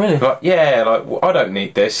songs. Oh, really? Like, I don't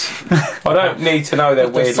need this. I don't need to know their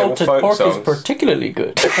The weird little salted folk pork songs. is particularly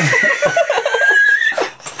good.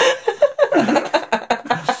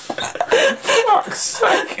 Fuck's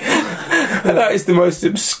sake. That is the most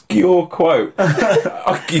obscure quote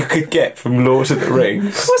you could get from Lord of the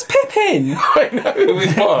Rings. What's Pippin? I know who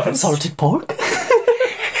it was. Salted pork?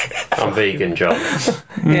 I'm vegan, John.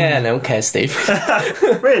 Yeah, no one cares, Steve.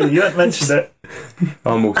 Really, you haven't mentioned it.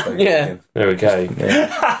 I'm also Yeah. vegan. There we go.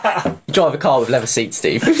 You drive a car with leather seats,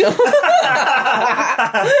 Steve.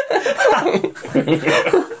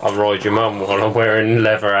 I ride your mum while I'm wearing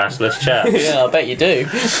leather assless chaps. Yeah, I bet you do.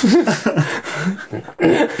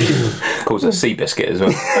 Calls it a Seabiscuit as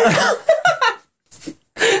well.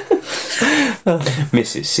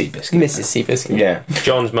 Mrs. Seabiscuit. Mrs. Seabiscuit. Yeah.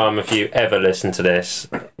 John's mum, if you ever listen to this,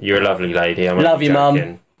 you're a lovely lady. I'm Love only you, Mum.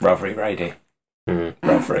 joking. Rothery Brady.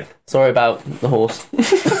 Rothery. Sorry about the horse.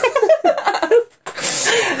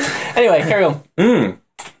 Anyway, carry on.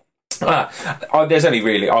 There's only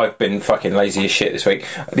really... I've been fucking lazy as shit this week.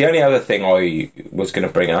 The only other thing I was going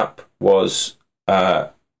to bring up was...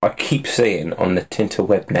 I keep seeing on the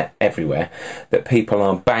Tinterwebnet everywhere that people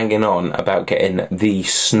are banging on about getting the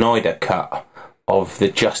Snyder cut of the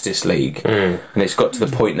Justice League. And it's got to the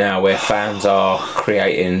point now where fans are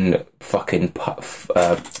creating fucking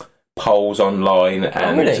polls online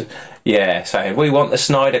and really? saying we want the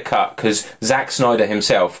Snyder cut because Zack Snyder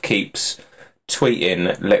himself keeps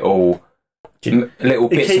tweeting little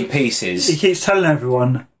bits and pieces. He keeps telling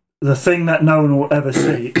everyone the thing that no one will ever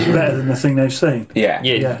see is better than the thing they've seen. Yeah.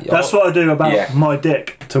 Yeah, that's what I do about my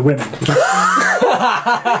dick to women.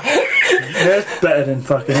 It's better than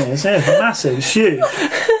fucking his. Yeah, it's massive, it's huge.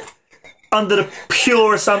 Under the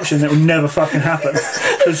pure assumption that it will never fucking happen.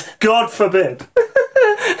 Because God forbid,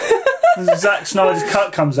 Zack Snyder's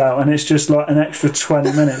cut comes out and it's just like an extra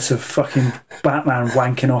 20 minutes of fucking Batman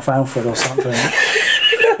wanking off Alfred or something.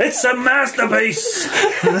 It's a masterpiece!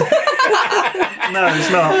 No,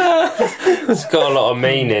 it's not. It's got a lot of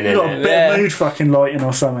meaning in You've got a it. bit of mood fucking lighting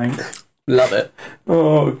or something. Love it.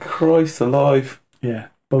 Oh, Christ alive. Yeah,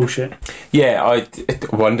 bullshit. Yeah, I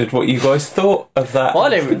wondered what you guys thought of that. Well, I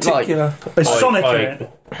don't particular. Is Sonic in it?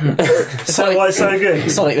 Is that why it's so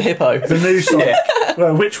good? Sonic the Hippo. The new Sonic.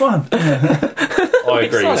 Well, which one? I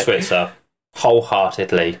agree with Switzer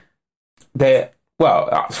wholeheartedly. It's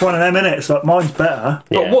one of them, innit? It's like, mine's better.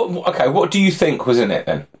 Yeah. But what do you think was in it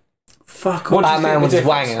then? Fuck all. Batman was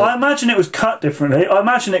wanging. I imagine it was cut differently. I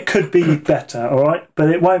imagine it could be better, alright?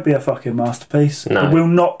 But it won't be a fucking masterpiece. No. It will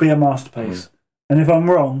not be a masterpiece. And if I'm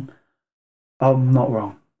wrong, I'm not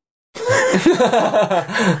wrong.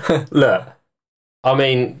 Look, I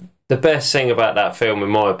mean, the best thing about that film, in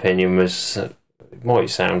my opinion, was it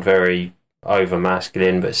might sound very over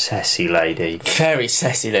masculine, but sassy lady. Very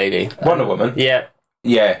sassy lady. Wonder Woman. Yeah.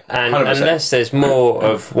 Yeah, And 100%. unless there's more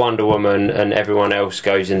of Wonder Woman and everyone else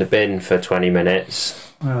goes in the bin for 20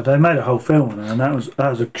 minutes. Well, they made a whole film on it, and that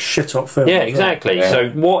was a shit hot film. Yeah, as well. exactly. Yeah. So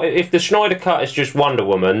what if the Schneider cut is just Wonder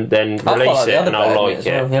Woman, then I quite release like the it other and I'll bad like as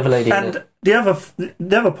well. it. The other lady. in And it.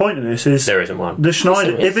 the other point of this is There isn't one. the Schneider.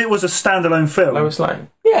 Yes, there is. If it was a standalone film, Lois Lane.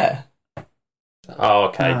 Yeah. Oh,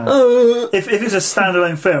 okay. if it's a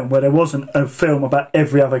standalone film where there wasn't a film about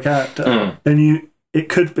every other character, then it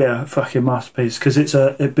could be a fucking masterpiece because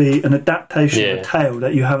it'd be an adaptation of a tale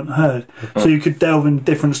that you haven't heard, so you could delve in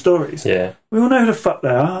different stories. Yeah. We all know who the fuck they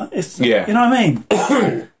are. It's you know what I mean.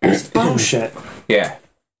 It's bullshit. Yeah.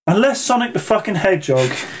 unless Sonic the fucking Hedgehog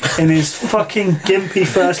in his fucking gimpy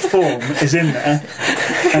first form is in there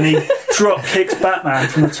and he drop kicks Batman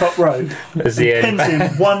from the top rope and As the end.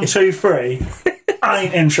 pins him 1, 2, 3, I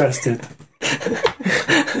ain't interested.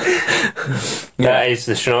 That is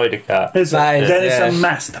the Schneider cut. Is it? That is, Then yeah. it's a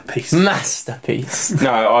masterpiece. Masterpiece.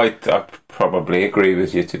 No, I probably agree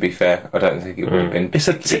with you, to be fair. I don't think it would have been. It's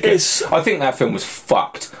a particularly it's good. I think that film was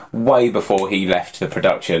fucked way before he left the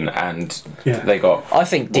production and Yeah. they got. I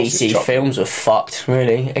think What's his DC job? films were fucked,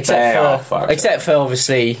 really. They Except are for fucked. except for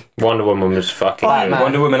obviously Wonder Woman was fucking Batman. good.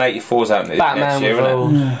 Wonder Woman 84's out next Batman year, with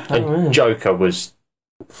isn't it? all. And Joker was.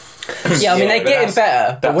 Yeah, I mean Yeah, they're but getting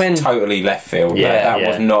better, but That's when totally left field. Yeah, that yeah.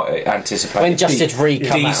 was not anticipated. when Justice League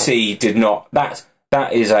come out, DC did not.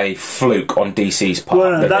 That is a fluke on DC's part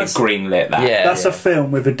Well, no, that they that's- greenlit that. Yeah. that's a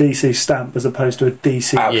film with a DC stamp as opposed to a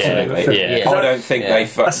DC. Absolutely. film. Yeah. I don't think Yeah. they.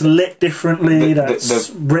 That's lit differently. The-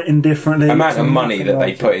 That's written differently. The amount it's of money nothing that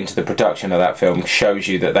they like put it. into the production of that film shows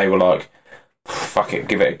you that they were like, fuck it,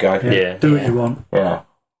 give it a go. Yeah. Do what you want. Yeah.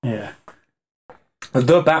 Yeah.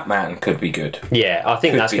 The Batman could be good. Yeah, I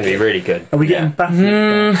think Could that's be going to be good. really good. Are we getting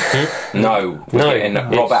Batfleck? No, we're No, getting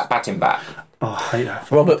it's- Robert Pattinson. Oh, I hate that.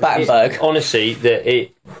 Robert Battenberg. Honestly, from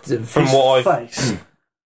His what I've face.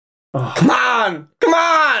 Oh, Come on! Come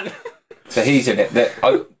on! So he's in it.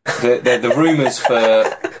 The rumours for.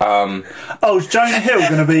 oh, is Jonah Hill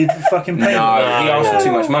going to be fucking No, penguin? he asked for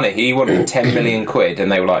too much money. He wanted 10 million quid, and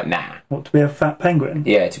they were like, nah. What, to be a fat penguin?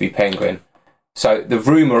 Yeah, to be Penguin. So the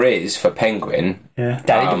rumour is for Penguin. Yeah.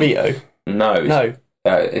 Danny DeVito. No. No.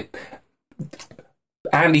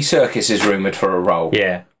 Andy Serkis is rumoured for a role.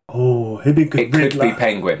 yeah, Oh, he'd be a good It could Riddler. be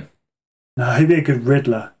Penguin. No, he'd be a good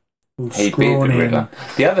Riddler. All He'd be a good scrawny Riddler.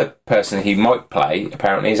 The other person he might play,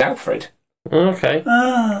 apparently, is Alfred. okay.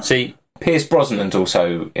 Ah, See, Pierce Brosnan's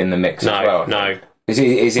also in the mix no, as well. no, Is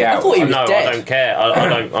he out? thought he was no, dead. I don't care. I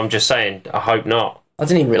don't. I'm just saying. I hope not. I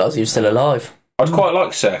didn't even realise he was still alive. I'd quite like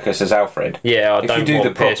Serkis as Alfred. Yeah, I If you don't do want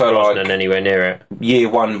the Pierce proper, Brosnan like- anywhere near it. Year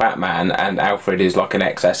 1 Batman and Alfred is like an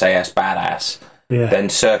ex-SAS badass. yeah. Then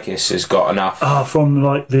Serkis has got enough. Ah, from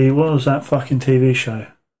like what was that fucking TV show?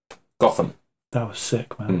 Gotham. That was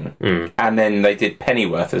sick, man. Mm. And then they did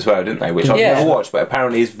Pennyworth as well, didn't they? Which I've Yeah. never watched, but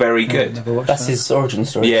apparently is very good. Never watched That's that. his origin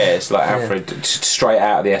story. Yeah, it's like Alfred straight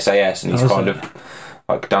out of the SAS, and he's Oh, is kind it? of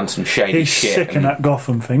like done some shady He's shit. sick in and- that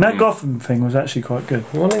Gotham thing. That Gotham thing was actually quite good.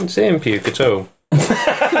 I didn't see him puke at all. All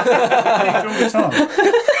the time.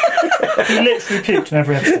 He literally puked in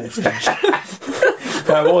every episode.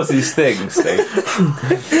 That was his thing, Steve.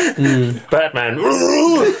 Batman.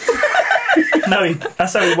 No,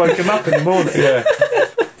 that's how he woke him up in the morning. Yeah.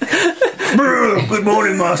 Good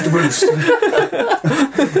morning, Master Bruce.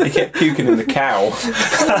 He kept puking in the cow.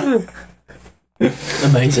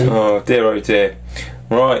 Amazing. Oh dear.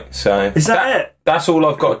 Right, so Is that it? That's all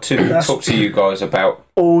I've got to talk to you guys about.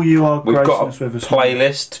 All you are We've got grossness a with us.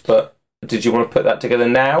 playlist, but did you want to put that together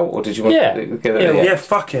now, or did you want Yeah. to put it together? Yeah, Yeah,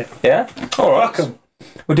 fuck it. Yeah? All right. Fuck 'em.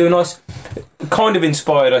 We'll do a nice, kind of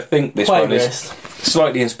inspired. I think this one is Playlist.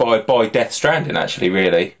 slightly inspired by Death Stranding, actually.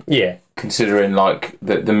 Really, Yeah, considering like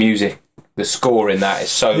the music, the score in that is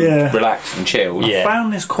so Yeah. relaxed and chilled. yeah. I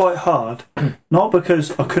found this quite hard, not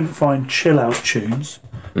because I couldn't find chill out tunes,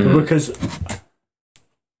 but because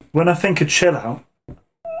when I think of chill out,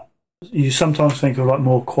 you sometimes think of like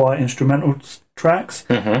more quiet instrumental tracks.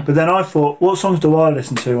 Mm-hmm. But then I thought, what songs do I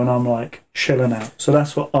listen to when I'm like chilling out? So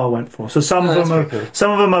that's what I went for. So some of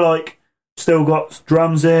them are like still got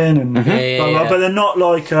drums in and Mm-hmm. blah, blah, but they're not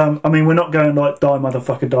like I mean, we're not going like Die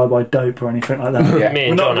Motherfucker Die by Dope or anything like that. Yeah. Me We're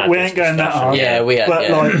and John not, had we this ain't going that discussion. hard. Yeah, we had. But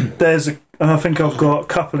yeah. like, and I think I've got a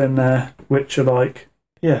couple in there which are like,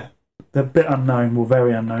 yeah, they're a bit unknown, or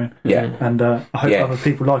very unknown, Yeah. and I hope Yeah. other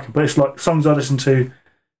people like it. But it's like songs I listen to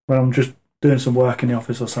when I'm just doing some work in the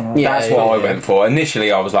office or something. Like Yeah. That's what I went for.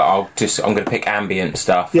 Initially, I was like, I'm going to pick ambient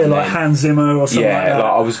stuff. that. Yeah, and like then- Hans Zimmer or something like Yeah, that.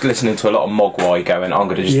 like I was listening to a lot of Mogwai going, I'm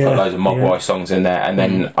going to just Yeah, put loads of Mogwai yeah. songs in there. And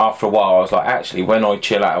then after a while, I was like, actually, when I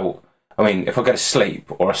chill out, I mean, if I go to sleep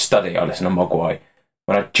or I study, I listen to Mogwai.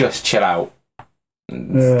 When I just chill out,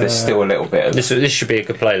 there's still a little bit of. This should be a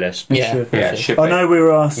good playlist. Yeah. Should. Yeah, it should I be. know we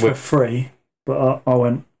were asked for With- 3, but I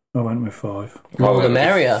went with 5. I More went the with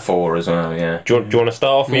merrier. 4 as well, yeah. Do you want to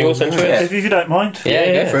start off with yours then, Tris? Yeah. If you don't mind.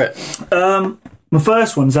 Yeah, go for it. My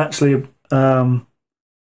first one's actually a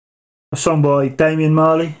song by Damian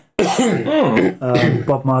Marley,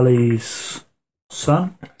 Bob Marley's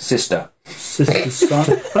son, Sister. sister's son.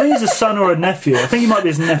 I think he's a son or a nephew. I think he might be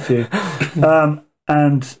his nephew.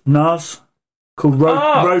 And Nas, called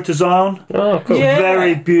Road to Zion. Oh, cool. Yeah.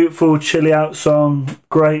 Very beautiful, chilly out song.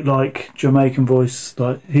 Great, like Jamaican voice.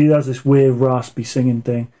 Like he does this weird raspy singing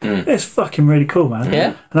thing. It's fucking really cool, man.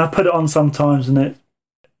 Yeah. And I put it on sometimes, and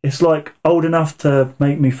it's like old enough to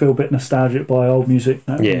make me feel a bit nostalgic by old music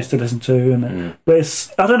that I used to listen to. And but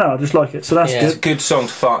it's, I don't know, I just like it. So that's It's a good. good song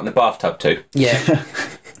to fart in the bathtub to. Yeah.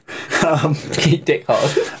 Dick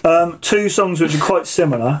hard. 2 songs which are quite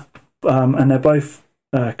similar, and they're both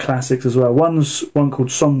classics as well. One's one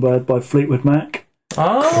called Songbird by Fleetwood Mac.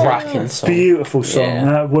 Cracking song. Beautiful song. Yeah.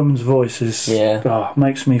 That woman's voice is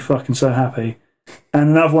makes me fucking so happy. And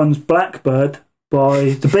another one's Blackbird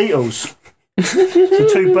by the Beatles. So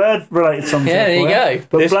 2 bird related songs. Yeah, there you go.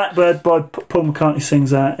 But Blackbird by Paul McCartney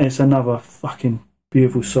sings that. It's another fucking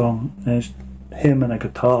beautiful song. There's him and a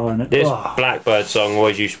guitar and This Blackbird song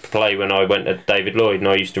always used to play when I went to David Lloyd, and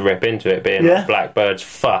I used to rip into it, being like Blackbird's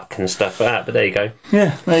fuck and stuff like that. But there you go.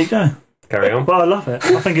 Yeah, there you go. Carry on. But I love it.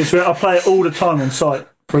 I think it's. I play it all the time on site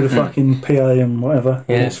through the fucking PA and whatever.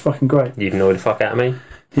 Yeah. And it's fucking great. You've annoyed the fuck out of me.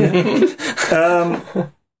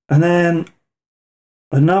 And then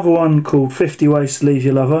another one called 50 Ways to Leave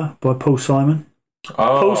Your Lover by Paul Simon.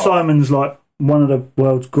 Paul Simon's like one of the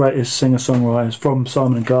world's greatest singer-songwriters from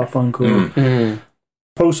Simon and Garfunkel.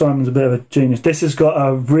 Paul Simon's a bit of a genius. This has got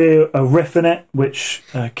a riff in it, which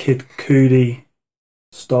Kid Cudi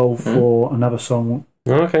stole for another song.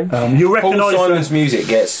 Okay. You Paul recognise Simon's music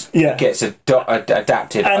gets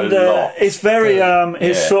adapted and a lot. it's very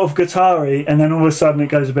it's sort of guitar-y, and then all of a sudden it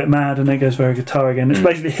goes a bit mad and then it goes very guitar again. It's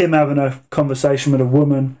basically him having a conversation with a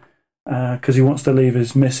woman because he wants to leave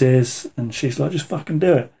his missus, and she's like, just fucking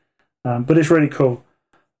do it. But it's really cool,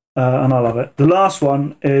 and I love it. The last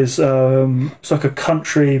one is it's like a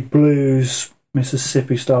country blues,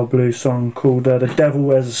 Mississippi style blues song called The Devil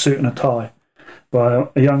Wears a Suit and a Tie by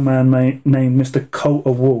a young man named Mr.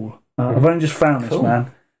 Coulter Wall. I've only just found this,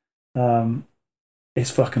 man.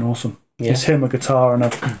 It's fucking awesome. Yeah. It's him, a guitar, and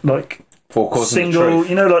a like 4 chords single, and the truth.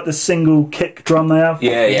 you know, like the single kick drum they have.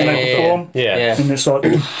 Yeah, when they perform. Yeah. And it's like,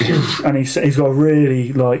 and he's got a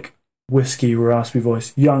really like whiskey raspy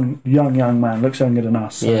voice. Young man, looks younger than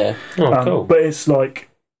us. So, Yeah. Oh, cool. But it's like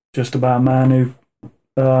just about a man who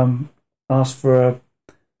asks for a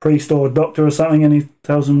priest or a doctor or something, and he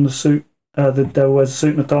tells him the devil wears a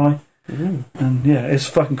suit and a tie. And yeah, it's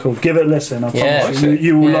fucking cool. Give it a listen. I promise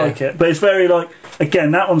you will like it. But it's very like,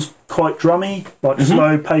 again, that one's quite drummy, like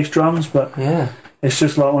slow paced drums, but it's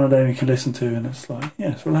just like one of them you can listen to, and it's like,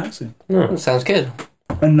 it's relaxing. That sounds good.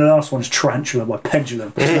 And the last one's Tarantula by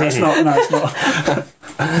Pendulum. It's not.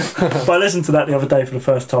 But I listened to that the other day for the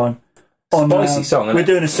first time. Spicy song, isn't We're it?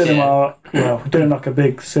 doing a cinema. Well, we're doing like a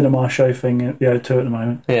big cinema show thing at the O2 at the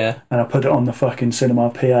moment, Yeah. and I put it on the fucking cinema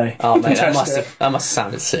PA. Oh, mate, that Test it. must have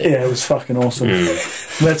sounded sick. Yeah, it was fucking awesome. We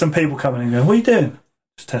had some people coming in and going, "What are you doing?"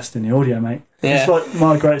 Just testing the audio, mate. Yeah. It's like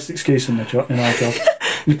my greatest excuse in our job.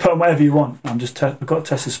 You put on whatever you want. I've got to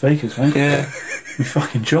test the speakers, mate. Yeah. My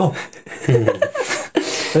fucking job.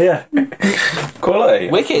 So yeah, Quality.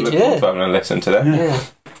 Wicked, Look yeah. forward to having a listen to that. Yeah.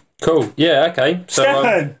 Cool. Yeah, okay. So,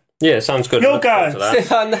 Stefan, yeah, sounds good. You'll Look forward go. to that.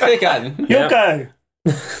 Stefan, there again. you'll go.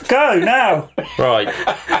 Go now. Right.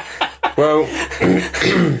 Well,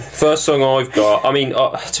 first song I've got, I mean,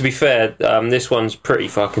 to be fair, this one's pretty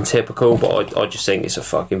fucking typical, but I just think it's a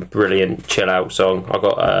fucking brilliant chill out song. I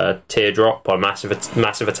got Teardrop by Massive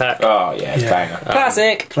Attack. Oh, yeah, it's banger.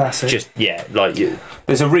 Classic. Classic. Just, yeah, like,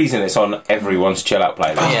 There's a reason it's on everyone's chill out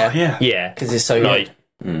playlist. Yeah. yeah. Because it's so Like,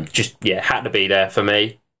 good. just, yeah, had to be there for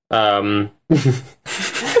me. I've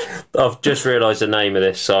just realised the name of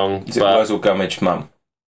this song. Is it but Wurzel Gummidge Mum?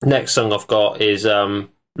 next song I've got is Low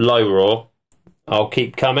Roar, I'll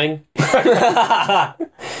Keep Coming.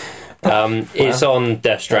 It's on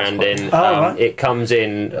Death Stranding. right. It comes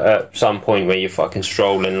in at some point where you're fucking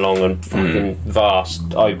strolling along a fucking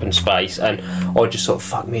vast open space, and I just thought,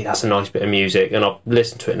 fuck me, that's a nice bit of music, and I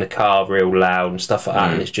listened to it in the car real loud and stuff like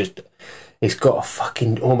that, and it's got a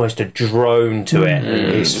fucking almost a drone to it, and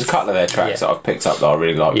There's it's a couple of their tracks that I've picked up that I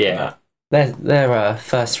really like. Yeah. Their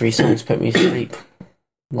first 3 songs put me to sleep,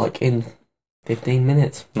 like in 15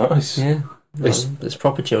 minutes. Nice. Yeah. It's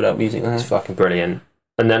proper chilled out music there. it's fucking brilliant.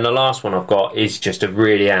 And then the last one I've got is just a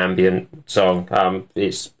really ambient song.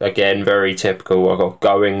 It's again very typical. I got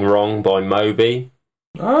Going Wrong by Moby.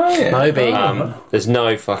 Oh, yeah. Moby. There's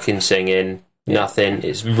no fucking singing, nothing.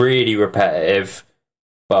 It's really repetitive,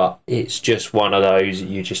 but it's just one of those that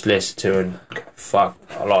you just listen to and go, fuck,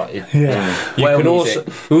 I like it. Yeah.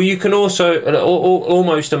 You can also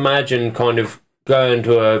almost imagine kind of going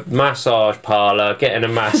to a massage parlour, getting a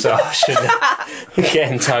massage and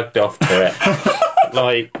getting tugged off to it.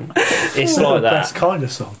 Like, it's like that. Best kind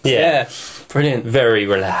of song. Yeah. Brilliant. Very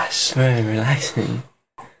relaxed. Very relaxing.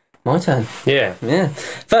 My turn. Yeah. Yeah.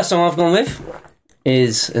 First song I've gone with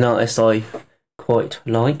is an artist I quite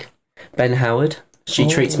like, Ben Howard. She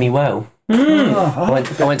Treats Me Well. I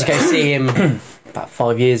went to go see him about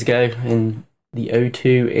 5 years ago in the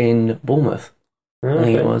O2 in Bournemouth. I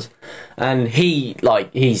think it was. And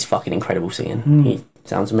he's fucking incredible singing. He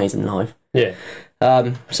sounds amazing live. Yeah.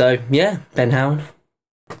 So yeah, Ben Howard.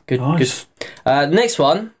 Good. Nice. Good. Next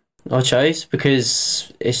one I chose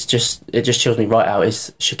because it just chills me right out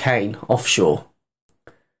is Chicane, Offshore.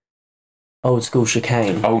 Old school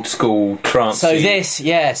Chicane. Old school trance. So this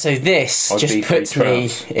just puts me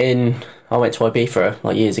in. I went to Ibiza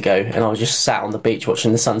like years ago, and I was just sat on the beach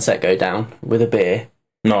watching the sunset go down with a beer,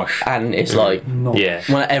 Nice. and it's like Yeah.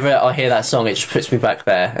 whenever I hear that song, it just puts me back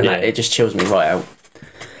there, and it just chills me right out.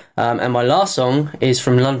 And my last song is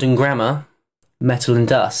from London Grammar, Metal and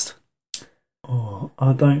Dust. Oh,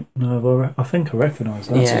 I don't know. I think I recognise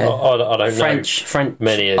that. Yeah. I don't French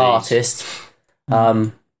many of these. artist.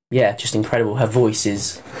 Yeah, just incredible. Her voice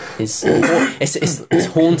is it's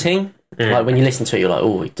haunting. Like when you listen to it, you're like,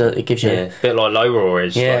 oh, it gives you a bit like Low Roar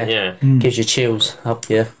is. Yeah. Like, yeah. gives you chills up.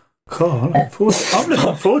 Yeah, God, I'm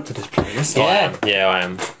looking forward to this playlist. Yeah, I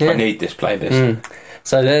am. I need this playlist.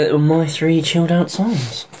 So they're my 3 chilled out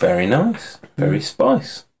songs. Very nice. Very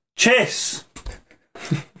spice. Chess!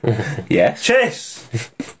 Yes. Chess!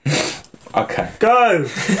 Okay. Go!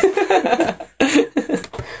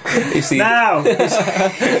 You see, Now! We're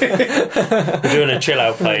doing a chill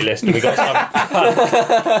out playlist and we got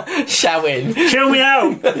some. Shouting. Chill me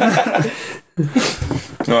out!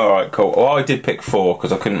 all right, cool. Well, I did pick 4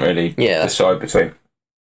 because I couldn't really decide between.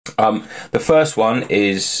 The first one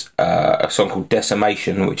is a song called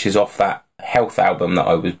Decimation, which is off that Health album that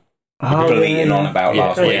I was bleating on about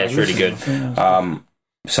last week. Yeah, it's really good.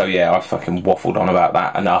 So yeah, I fucking waffled on about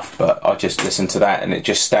that enough, but I just listened to that and it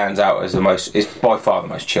just stands out as it's by far the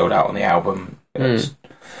most chilled out on the album. It's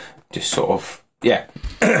just sort of,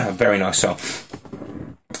 very nice song.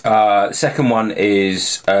 Second one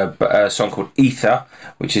is a song called Ether,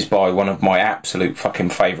 which is by one of my absolute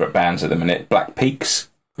fucking favourite bands at the minute, Black Peaks.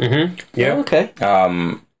 Mm-hmm. Yeah. Oh, okay.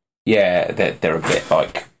 Yeah, they're a bit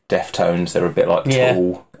like Deftones, they're a bit like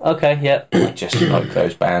Tool. Okay, yeah. I just like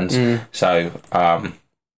those bands. So,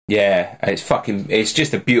 yeah, it's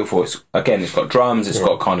just a beautiful, it's got drums, it's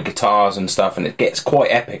got kind of guitars and stuff, and it gets quite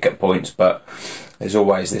epic at points, but there's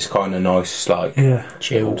always this kind of nice, like,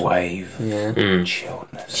 chilled wave, chilledness.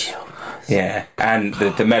 Chilledness. Yeah, and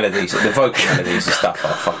the melodies, the vocal melodies and stuff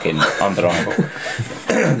are fucking undeniable.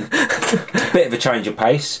 Bit of a change of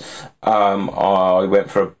pace. I went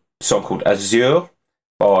for a song called Azure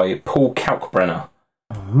by Paul Kalkbrenner,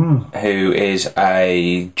 who is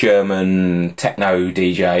a German techno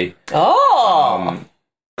DJ. Oh!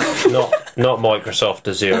 Not Microsoft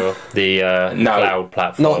Azure, the cloud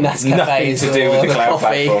platform. Not Nescafe. Nothing to do with the cloud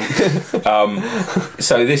platform.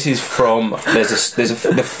 So this is from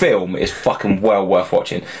the film is fucking well worth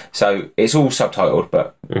watching. So it's all subtitled,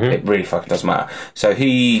 but it really fucking doesn't matter. So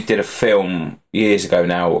he did a film years ago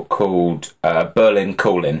now called Berlin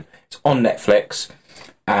Calling. It's on Netflix,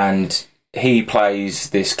 and he plays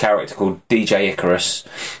this character called DJ Icarus,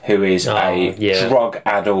 who is a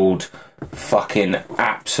drug-addled fucking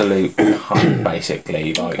absolute cunt,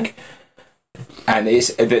 basically. Like, and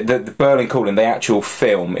it's the Berlin Calling. The actual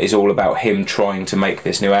film is all about him trying to make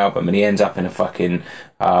this new album, and he ends up in a fucking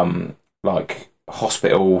like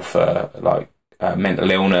hospital for like mental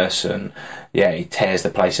illness, and he tears the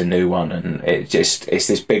place a new one, and it's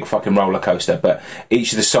this big fucking roller coaster. But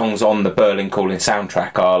each of the songs on the Berlin Calling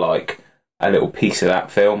soundtrack are like a little piece of that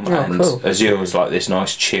film, and cool. Azure was like this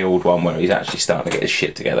nice chilled one where he's actually starting to get his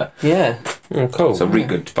shit together. Yeah. Cool. It's a really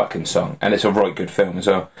good fucking song, and it's a right good film as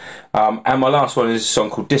well. And my last one is a song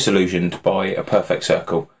called Disillusioned by A Perfect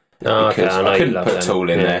Circle, because I couldn't put Tool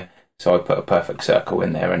in there, so I put A Perfect Circle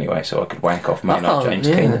in there anyway, so I could wank off Maynard James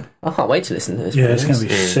Keenan. I can't wait to listen to this. Yeah, it's going to be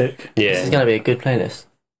sick. Yeah. This is going to be a good playlist.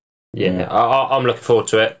 Yeah, I'm looking forward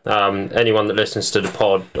to it. Anyone that listens to the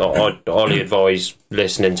pod, I'd highly advise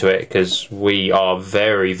listening to it, because we are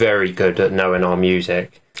very, very good at knowing our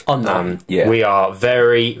music. We are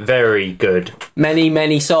very, very good.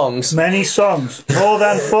 Many songs. Many songs. More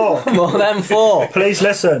than 4. More than 4. Please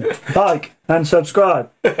listen, like, and subscribe.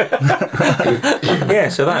 Yeah,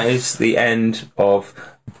 so that is the end of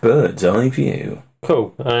Bird's Eye View.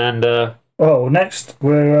 Cool. And Oh, next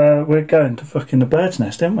we're going to fucking the Bird's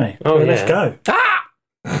Nest, aren't we? Oh, Let's go.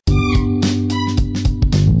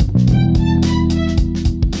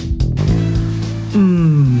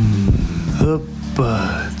 The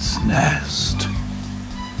Bird's Nest.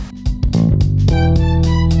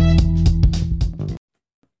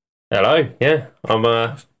 Hello. Yeah,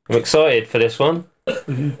 I'm excited for this one.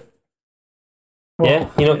 Yeah,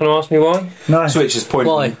 you're not going to ask me why? No. Switch is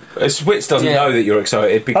pointing. Why? Switch doesn't Yeah. know that you're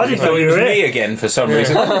excited because I he didn't thought know it you was were me here. again for some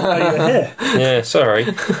reason. Oh, you're here. Yeah, sorry.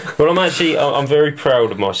 Well, I'm very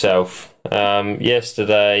proud of myself.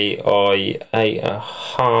 Yesterday, I ate a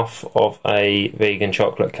half of a vegan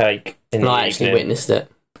chocolate cake in the I actually evening. witnessed it.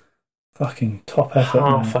 Fucking top effort,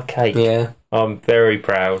 Half man. a cake. Yeah. I'm very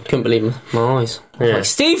proud. Couldn't believe my eyes. Yeah. Like,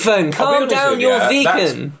 Stephen, I'll be calm honest down, with you're you,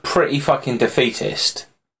 vegan. That's pretty fucking defeatist.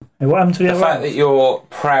 Hey, what happened to the The other fact that half? you're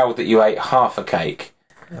proud that you ate half a cake.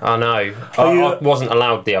 I know. Are you- I wasn't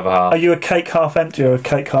allowed the other half. Are you a cake half empty or a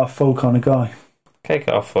cake half full kind of guy? Cake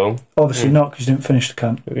half full. Obviously not, because you didn't finish the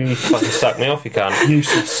cunt. You fucking suck me off, you can't.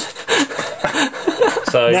 Useless.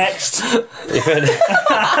 So, Next. if any...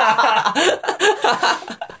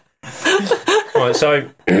 Right, so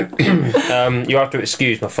you have to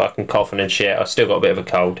excuse my fucking coughing and shit. I've still got a bit of a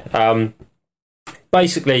cold.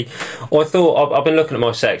 Basically, I thought I've been looking at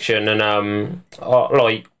my section, and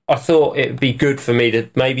I thought it'd be good for me to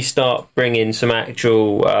maybe start bringing some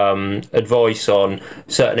actual advice on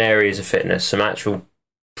certain areas of fitness, some actual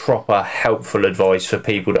proper helpful advice for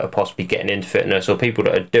people that are possibly getting into fitness or people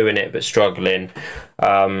that are doing it but struggling.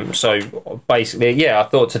 So basically, yeah, I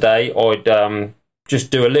thought today I'd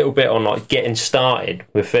just do a little bit on like getting started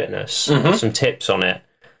with fitness, some tips on it.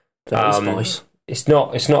 That was nice. It's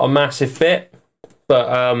not a massive bit,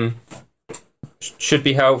 but should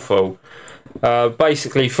be helpful.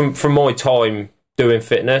 Basically, from my time doing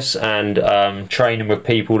fitness and training with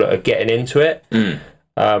people that are getting into it,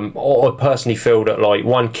 I personally feel that like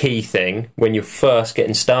one key thing when you're first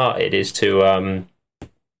getting started is to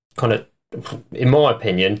kind of, in my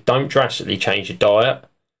opinion, don't drastically change your diet.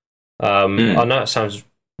 I know it sounds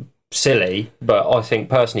silly, but I think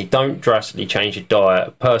personally, don't drastically change your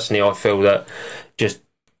diet. Personally, I feel that just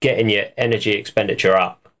getting your energy expenditure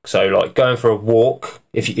up. So, like going for a walk,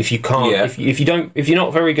 if you can't, if you're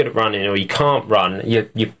not very good at running or you can't run,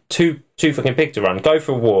 you're too fucking big to run. Go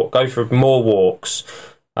for a walk. Go for more walks.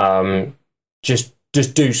 Just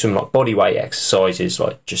do some like body weight exercises,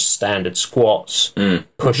 like just standard squats,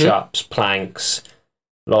 push-ups, planks.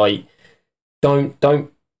 Like, don't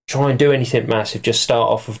try and do anything massive. Just start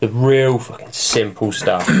off with the real fucking simple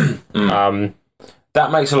stuff.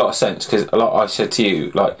 That makes a lot of sense because I said to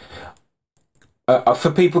you, like,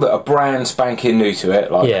 for people that are brand spanking new to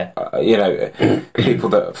it, like, people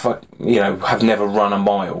that have never run a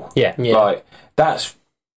mile, like that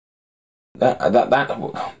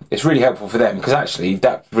it's really helpful for them because actually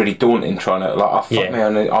that's really daunting trying to like,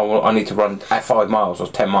 I need to run at 5 miles or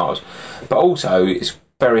 10 miles, but also it's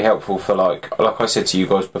very helpful for like I said to you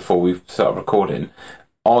guys before we started recording.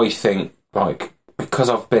 I think like because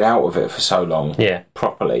I've been out of it for so long,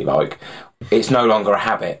 properly, like it's no longer a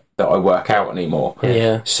habit that I work out anymore.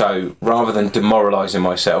 Yeah. So rather than demoralising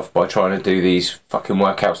myself by trying to do these fucking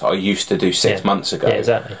workouts that I used to do 6 months ago,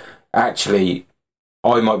 exactly. Actually,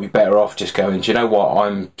 I might be better off just going, do you know what?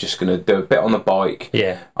 I'm just going to do a bit on the bike.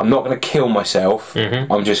 Yeah. I'm not going to kill myself.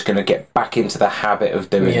 I'm just going to get back into the habit of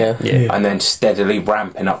doing it. Yeah. And then steadily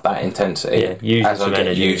ramping up that intensity as I get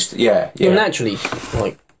energy. used. Yeah. You'll naturally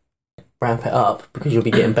like ramp it up because you'll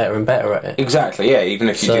be getting better and better at it. Exactly, yeah. Even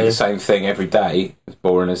if you do the same thing every day, as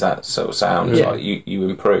boring as that sort of sounds, like you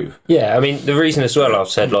improve. Yeah, I mean, the reason as well I've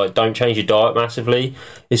said, like, don't change your diet massively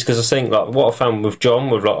is because I think, like, what I found with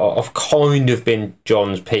John, with, like, I've kind of been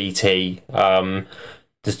John's PT,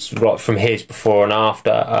 just, like, from his before and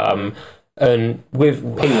after, and with...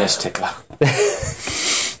 Penis tickler.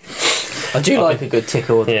 I do like a good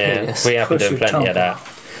tickle with the penis. we have been doing plenty of that.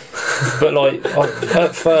 But, like,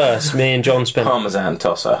 at first, me and John spent... Parmesan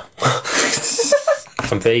tosser.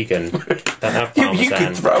 I'm vegan. Don't have parmesan. You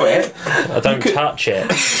can throw it. I don't touch it.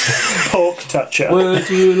 Pork touch it. Would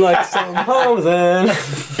you like some parmesan?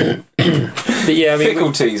 But yeah, I mean...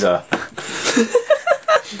 Pickle teaser.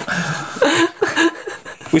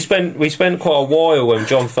 We spent quite a while when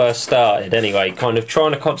John first started, anyway, kind of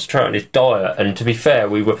trying to concentrate on his diet. And to be fair,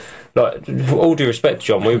 we were, like, with all due respect to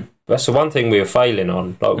John, that's the one thing we were failing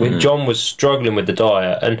on. Like, John was struggling with the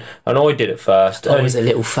diet, and I did it first. I was a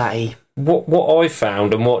little fatty. What I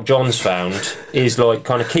found and what John's found is, like,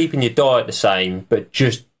 kind of keeping your diet the same, but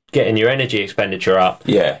just getting your energy expenditure up.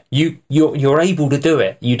 Yeah. You're able to do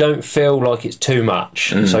it. You don't feel like it's too much.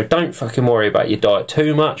 So don't fucking worry about your diet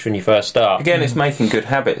too much when you first start. Again, it's making good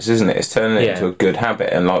habits, isn't it? It's turning it into a good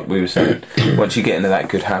habit. And like we were saying, once you get into that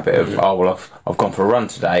good habit of, I've gone for a run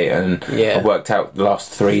today and I've worked out the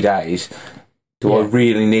last 3 days, do I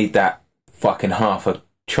really need that fucking half a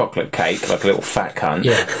chocolate cake, like a little fat cunt?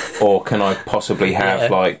 Yeah. Or can I possibly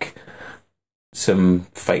have like some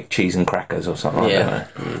fake cheese and crackers or something. Yeah.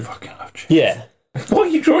 I don't know. Fucking love cheese. Yeah. Why are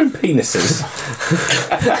you drawing penises?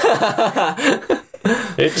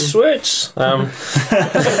 It's Swiss. Wrong.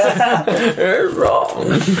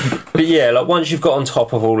 But yeah, like once you've got on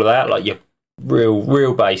top of all of that, like your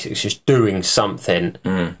real basics, just doing something.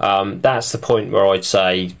 That's the point where I'd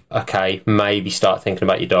say, okay, maybe start thinking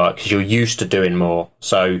about your diet because you're used to doing more.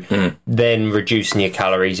 So then reducing your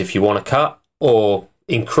calories if you want to cut, or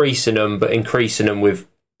increasing them, but increasing them with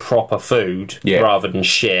proper food rather than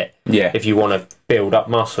shit. Yeah. If you want to build up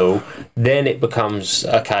muscle, then it becomes,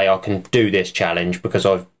 okay, I can do this challenge because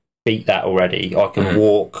I've beat that already. I can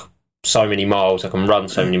walk so many miles, I can run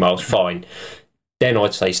so many miles, fine. Then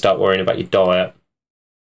I'd say start worrying about your diet.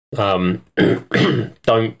 Don't, even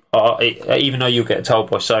though you'll get told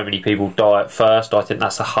by so many people diet first, I think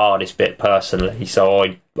that's the hardest bit personally. So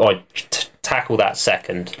I'd tackle that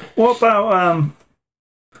second. What about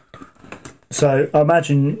so I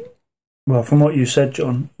imagine, well, from what you said,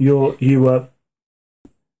 John, you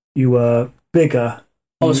were bigger.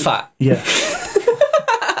 I was fat. Yeah.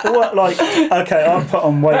 What, like, okay, I put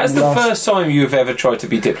on weight. That's the first time you've ever tried to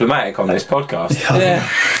be diplomatic on this podcast. Yeah.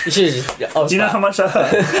 Do you know how much that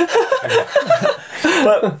hurt?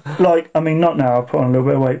 But, like, I mean, not now, I put on a little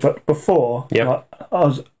bit of weight, but before, like, I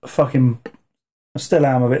was fucking, I still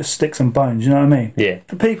am a bit of sticks and bones, you know what I mean? Yeah.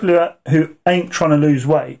 For people who ain't trying to lose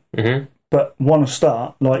weight, but want to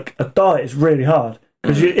start, like, a diet is really hard.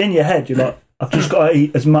 Because you're in your head, you're like, I've just got to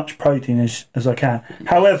eat as much protein as I can.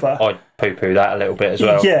 However, I'd poo-poo that a little bit as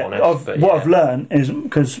well. Yeah, honest, what I've learned is,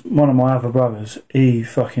 because one of my other brothers, he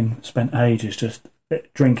fucking spent ages just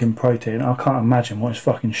drinking protein. I can't imagine what his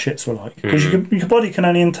fucking shits were like. Because your body can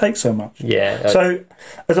only intake so much. Yeah. So,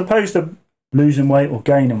 as opposed to losing weight or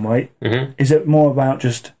gaining weight, is it more about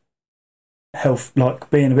just health, like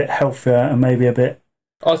being a bit healthier and maybe a bit...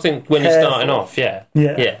 I think when you're starting off, yeah.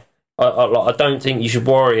 I don't think you should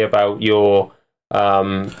worry about your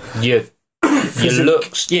looks, your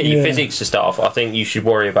physics to start off. I think you should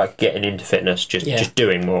worry about getting into fitness, just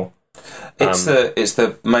doing more. It's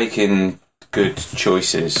the making good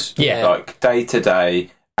choices. Yeah. Like day to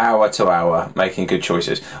day, hour to hour, making good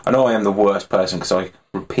choices. I know I am the worst person because I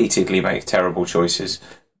repeatedly make terrible choices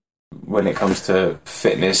when it comes to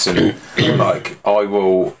fitness, and like I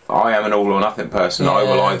am an all or nothing person. I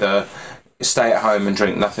will either stay at home and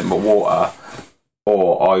drink nothing but water,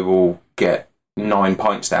 or I will get 9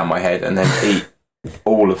 pints down my head and then eat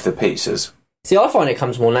all of the pizzas. See, I find it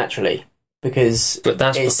comes more naturally because... But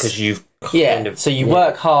that's because you've so you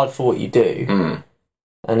work hard for what you do.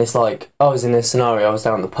 And it's like, I was in this scenario, I was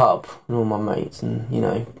down at the pub and all my mates, and, you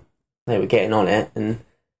know, they were getting on it, and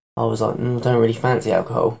I was like, I don't really fancy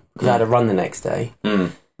alcohol because I had a run the next day.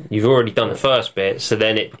 You've already done the first bit, so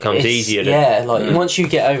then it becomes easier to... Yeah, like, once you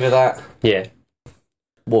get over that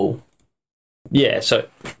wall... Yeah, so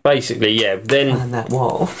basically, then... And that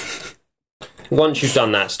wall... Once you've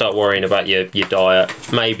done that, start worrying about your diet.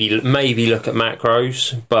 Maybe look at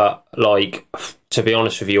macros, but, like, to be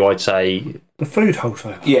honest with you, I'd say... The food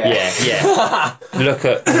wholesaler. Yeah. Look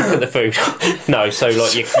at the food. No, so,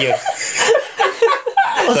 like, you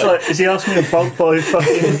I was like, is he asking me to bulk buy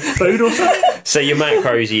fucking food or something? So your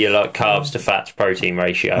macros are your like carbs to fat to protein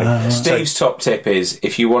ratio. Steve's top tip is,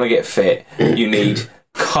 if you want to get fit, you need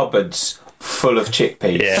cupboards full of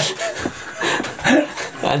chickpeas.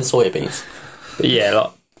 And soybeans. Yeah,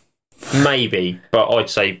 like maybe, but I'd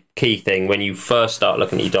say key thing when you first start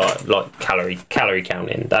looking at your diet, like calorie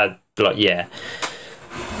counting. That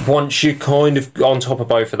once you're kind of on top of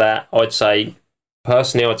both of that, I'd say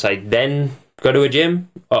then go to a gym.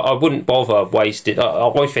 I wouldn't bother wasting. I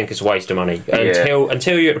always think it's a waste of money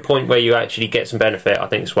until you're at the point where you actually get some benefit. I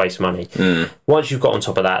think it's a waste of money. Once you've got on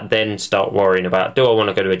top of that, then start worrying about, do I want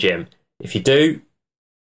to go to a gym? If you do,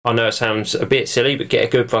 I know it sounds a bit silly, but get a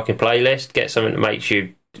good fucking playlist. Get something that makes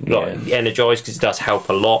you energised, because it does help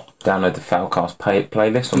a lot. Download the Foulcast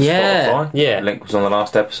playlist on Spotify. Yeah, the link was on the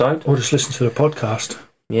last episode. Or just listen to the podcast.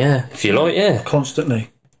 Yeah, if you like. Yeah, constantly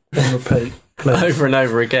on repeat. Please. Over and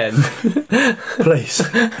over again. Please.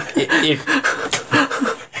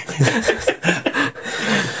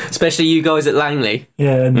 Especially you guys at Langley.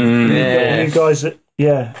 Yeah, and you guys at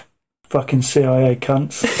fucking CIA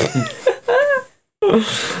cunts. I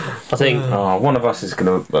think one of us is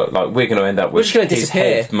gonna we're gonna end up with his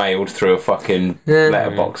head mailed through a fucking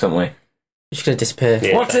letterbox, aren't we? We're just gonna disappear.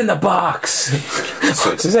 Yeah, what's in the box?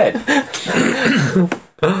 So it's his head.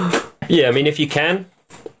 Yeah, I mean, if you can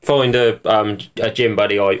find a gym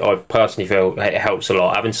buddy, I personally feel it helps a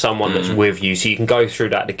lot having someone that's with you, so you can go through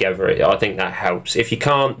that together. I think that helps. If you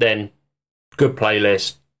can't, then good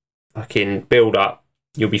playlist, fucking build up,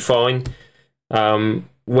 you'll be fine.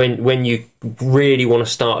 When you really want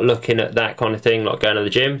to start looking at that kind of thing, like going to the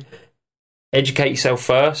gym, educate yourself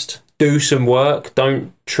first. Do some work.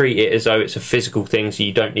 Don't treat it as though it's a physical thing, so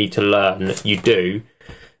you don't need to learn. You do.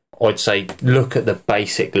 I'd say look at the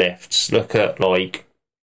basic lifts. Look at like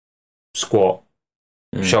squat,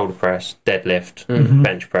 shoulder press, deadlift,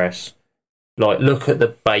 bench press. Like look at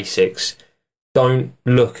the basics. Don't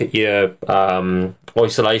look at your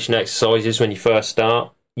isolation exercises when you first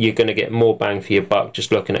start. You're going to get more bang for your buck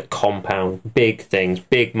just looking at compound, big things,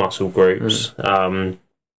 big muscle groups.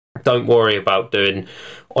 Don't worry about doing...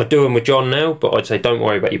 I do them with John now, but I'd say don't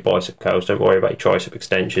worry about your bicep curls. Don't worry about your tricep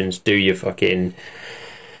extensions. Do your fucking...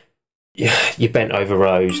 your bent over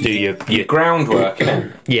rows. Do your groundwork.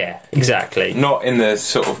 Yeah, exactly. Not in the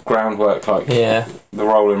sort of groundwork like the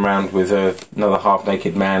rolling around with another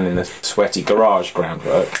half-naked man in a sweaty garage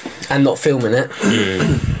groundwork. And not filming it.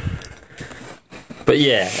 But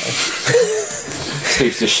yeah...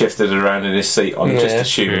 Steve's just shifted around in his seat. I'm just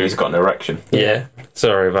assuming he's got an erection. Yeah,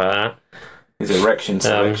 sorry about that. His erection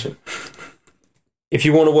selection. If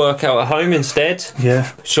you want to work out at home instead,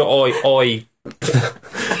 so I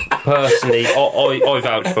personally, I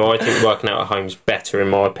vouch for. I think working out at home is better in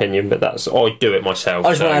my opinion, but I do it myself.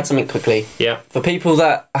 I just want to add something quickly. Yeah. For people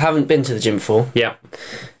that haven't been to the gym before,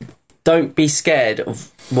 don't be scared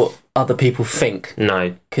of what other people think.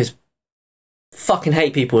 No, because fucking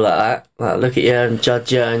hate people like that. Like look at you and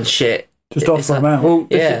judge you and shit. Just offer them out. Well,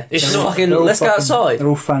 it's not fucking. Let's go outside. They're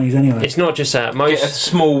all fannies anyway. It's not just that. Get a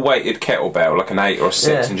small weighted kettlebell, like an 8 or a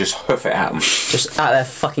 6, and just hoof it at them. Just at their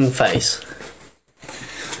fucking face.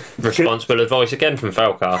 Responsible advice again from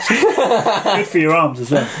Foulcast. Good for your arms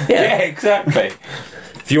as well. Yeah, exactly.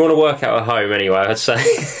 If you want to work out at home anyway, I'd say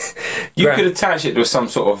you could attach it to some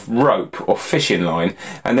sort of rope or fishing line,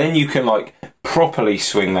 and then you can like properly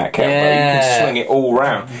swing that kettlebell. You can swing it all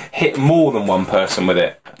round, hit more than one person with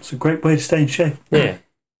it. It's a great way to stay in shape. Yeah.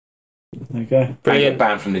 There you go. Brilliant. And get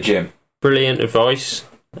banned from the gym. Brilliant advice.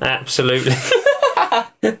 Absolutely.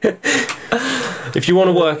 If you want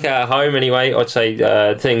to work out at home anyway, I'd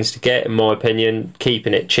say things to get, in my opinion,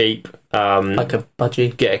 keeping it cheap. Like a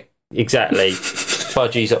budgie. Exactly.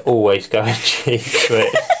 Budgies are always going cheap to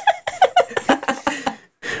it.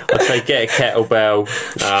 I'd say get a kettlebell,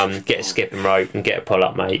 get a skipping rope, and get a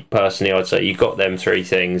pull-up, mate. Personally, I'd say you got them 3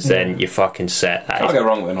 things, then you're fucking set. Can't go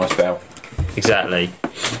wrong with a nice bell. Exactly.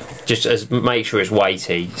 Just make sure it's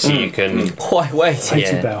weighty, so you can... Quite weighty.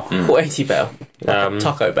 Weighty bell. Weighty bell.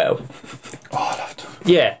 Taco bell. Oh, I love taco.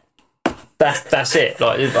 Yeah. That's it.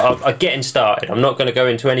 Like, I'm getting started. I'm not going to go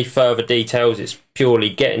into any further details. It's purely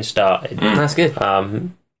getting started. That's good.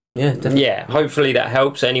 Yeah, definitely. Yeah, hopefully that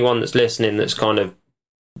helps anyone that's listening that's kind of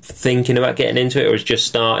thinking about getting into it or is just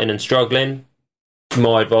starting and struggling.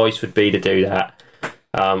 My advice would be to do that.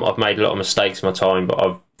 I've made a lot of mistakes in my time, but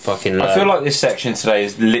I've fucking learned. I feel like this section today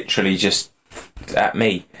is literally just at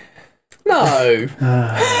me. No.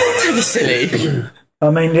 Don't be silly. I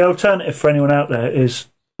mean, the alternative for anyone out there is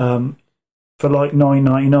for like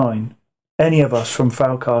 $9.99, any of us from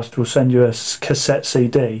Foulcast will send you a cassette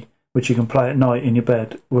CD, which you can play at night in your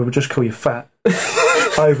bed. We'll just call you fat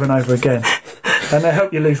over and over again. And they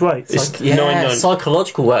help you lose weight. It's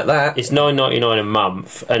psychological work, that. It's $9.99 a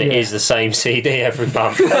month, and it is the same CD every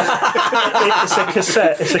month. It's a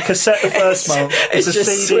cassette. It's a cassette the first month. It's a just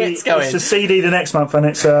CD. sweats going. It's a CD the next month, and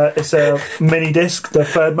it's a mini disc the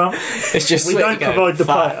third month. It's just we don't provide the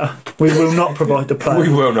player. We will not provide the player. We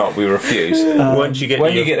will not. We refuse. Once you get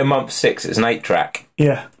when you get to month 6, it's an 8-track.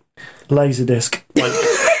 Yeah, Laserdisc.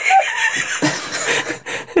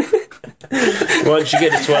 Once you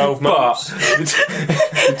get to 12 months,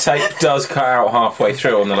 the tape does cut out halfway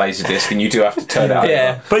through on the Laserdisc, and you do have to turn it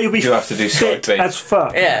over. But you'll be have to do side fit B. as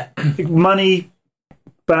fuck. Yeah. Money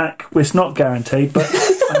back. Well, it's not guaranteed, but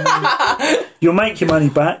you'll make your money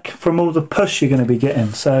back from all the push you're going to be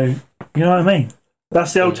getting. So you know what I mean.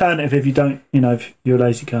 That's the alternative if you don't, if you're a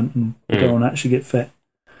lazy cunt and you don't want to actually get fit.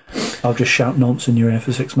 I'll just shout nonsense in your ear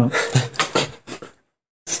for 6 months.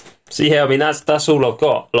 So yeah, I mean that's all I've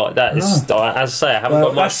got. Like that is, as I say, I haven't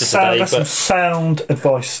got much for today. That's some sound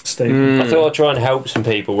advice, Steve. I thought I'd try and help some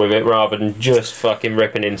people with it rather than just fucking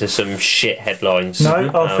ripping into some shit headlines. No,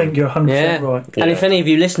 I think you're 100% right. And if any of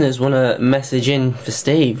you listeners want to message in for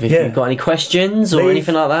Steve, if you've got any questions or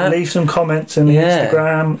anything like that, leave some comments in the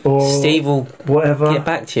Instagram or Steve will whatever. get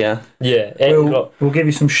back to you. Yeah, we'll give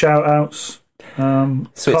you some shout outs. So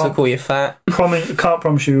it's to call you fat. Can't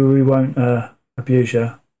promise you we won't abuse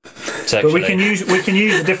you. Sexually. But we can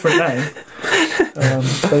use a different name.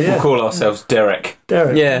 So yeah, We'll call ourselves Derek.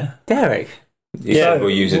 Yeah, Derek. We'll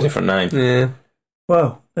use a different name. Yeah.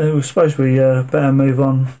 Well, I suppose we better move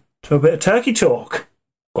on to a bit of turkey talk.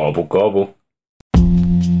 Gobble, gobble.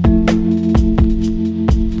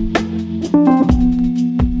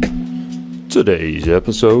 Today's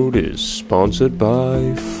episode is sponsored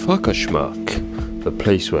by Fuck a Schmuck, the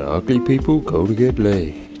place where ugly people go to get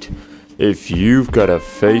laid. If you've got a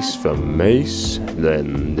face for mace,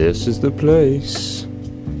 then this is the place.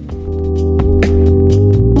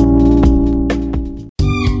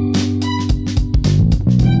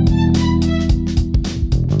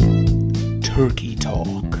 Turkey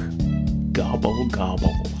talk. Gobble,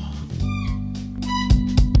 gobble.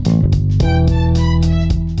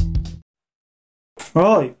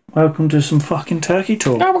 Right, welcome to some fucking turkey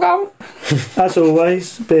talk. As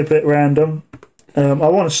always, be a bit random. I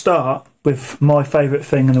want to start with my favourite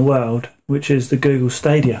thing in the world, which is the Google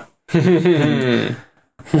Stadia.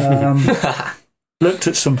 Looked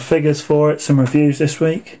at some figures for it, some reviews this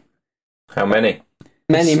week. How many?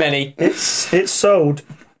 Many. It's sold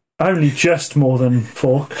only just more than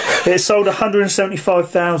 4. It sold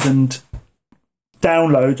 175,000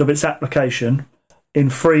 downloads of its application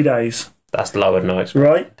in 3 days. That's lower than I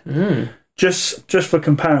expected. Right? Just for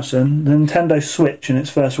comparison, the Nintendo Switch in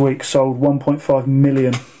its first week sold 1.5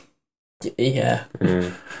 million. Yeah.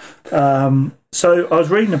 So I was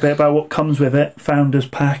reading a bit about what comes with it, Founders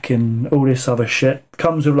Pack and all this other shit.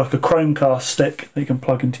 Comes with like a Chromecast stick that you can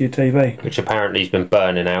plug into your TV. Which apparently has been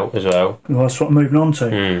burning out as well. Well, that's what I'm moving on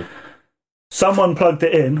to. Someone plugged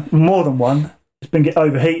it in, more than one. It's been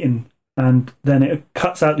overheating, and then it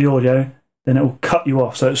cuts out the audio, then it will cut you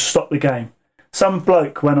off, so it'll stop the game. Some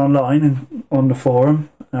bloke went online and on the forum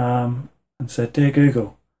and said, "Dear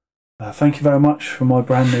Google, thank you very much for my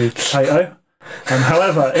brand new potato.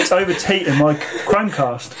 However, it's overheating my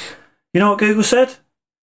Chromecast." You know what Google said?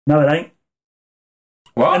 No, it ain't.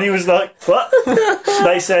 What? And he was like, "What?"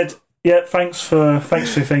 They said, "Yeah, thanks for your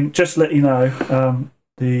thing. Just to let you know,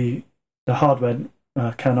 the hardware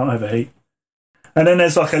cannot overheat." And then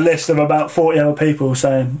there's like a list of about 40 other people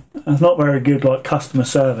saying it's not very good, like customer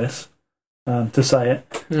service, to say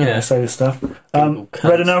it. Say this stuff.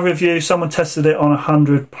 Read another review. Someone tested it on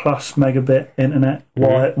 100 plus megabit internet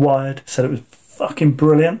wired. Said it was fucking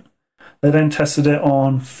brilliant. They then tested it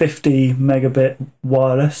on 50 megabit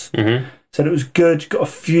wireless. Said it was good. Got a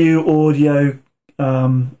few audio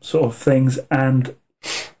sort of things and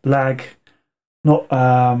lag. Not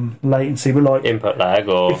latency, but like Input lag,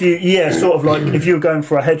 or if you sort of like if you were going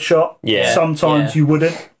for a headshot, sometimes you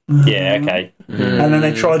wouldn't. okay. And then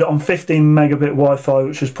they tried it on 15 megabit Wi-Fi,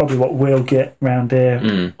 which is probably what we'll get round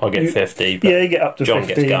here. I get 50. But you get up to John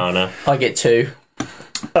 50. gets Ghana. I get 2.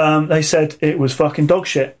 They said it was fucking dog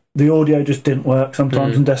shit. The audio just didn't work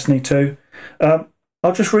sometimes in Destiny 2.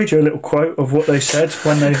 I'll just read you a little quote of what they said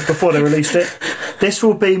before they released it. "This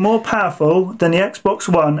will be more powerful than the Xbox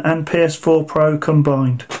One and PS4 Pro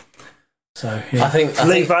combined." So yeah. I think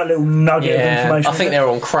that little nugget of information. I think they're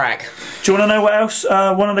on crack. Do you want to know what else?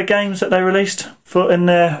 One of the games that they released in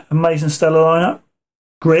their amazing stellar lineup,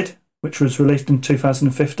 Grid, which was released in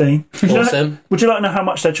 2015. Awesome. Would you like to know how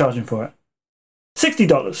much they're charging for it?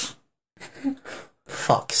 $60.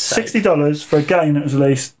 Fuck's sake. $60 for a game that was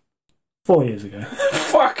released 4 years ago.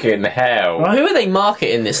 Fucking hell. Right. Who are they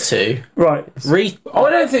marketing this to? Right. I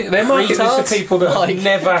don't think they're marketing this Retards? to people that have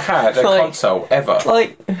never had a console, ever.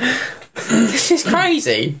 This is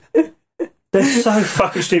crazy. They're so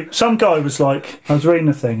fucking stupid. Some guy was like, I was reading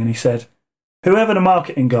a thing and he said, whoever the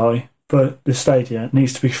marketing guy for the Stadia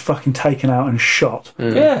needs to be fucking taken out and shot.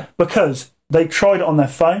 Yeah. Because they tried it on their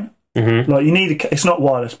phone. Like you need it's not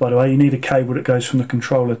wireless, by the way. You need a cable that goes from the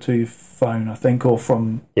controller to your phone, I think, or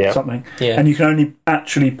from something. Yeah. And you can only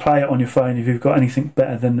actually play it on your phone if you've got anything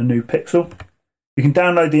better than the new Pixel. You can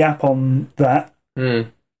download the app on that.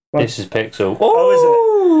 This is Pixel. Oh, is it?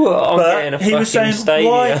 I'm getting a But he was saying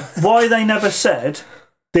Stadia. why they never said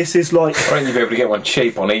this is like. I think you'd be able to get one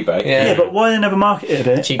cheap on eBay. Yeah, but why they never marketed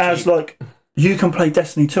it Cheap. like you can play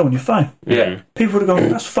Destiny 2 on your phone. Yeah. People would have gone,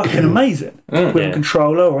 that's fucking amazing. With a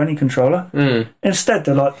controller or any controller. Instead,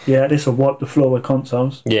 they're like, yeah, this will wipe the floor with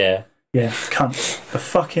consoles. Yeah. Yeah, cunts. A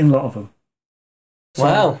fucking lot of them. So,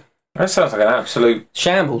 Wow. That sounds like an absolute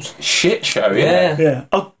Shambles. shit show, yeah. Yeah.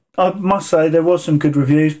 I must say, there was some good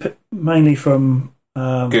reviews, mainly from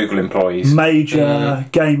Google employees. major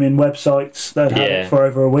gaming websites that had it for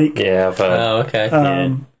over a week. Yeah, I've heard. Oh, okay.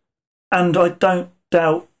 And I don't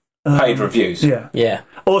doubt... Paid reviews. Yeah.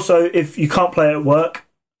 Also, if you can't play it at work,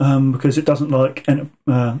 because it doesn't like...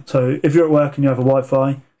 so if you're at work and you have a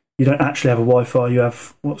Wi-Fi, you don't actually have a Wi-Fi, you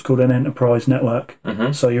have what's called an enterprise network.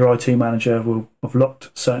 So your IT manager will have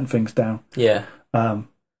locked certain things down. Yeah.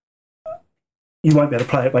 You won't be able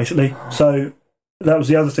to play it, basically. So that was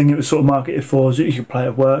the other thing it was sort of marketed for, is that you could play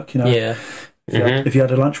at work, you know. Yeah. If you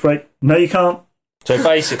had a lunch break. No, you can't. So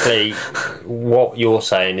basically, what you're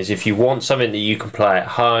saying is if you want something that you can play at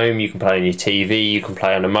home, you can play on your TV, you can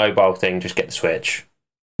play on a mobile thing, just get the Switch.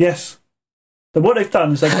 Yes. So what they've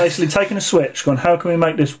done is they've basically taken a Switch, gone, how can we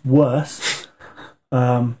make this worse?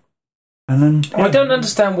 And then I don't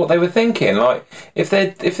understand what they were thinking. Like, if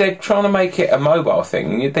they're trying to make it a mobile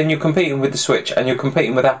thing, then you're competing with the Switch and you're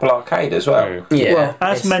competing with Apple Arcade as well. Yeah. Well,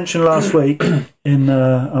 as mentioned last week in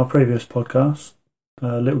our previous podcast,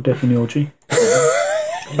 Little Dick and the Orgy,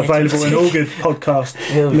 available in all good podcast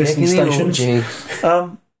listening stations.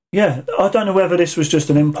 Yeah, I don't know whether this was just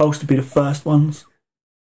an impulse to be the first ones.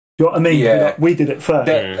 Do you know what I mean? Yeah. Like, we did it first.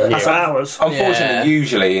 That's ours. Unfortunately,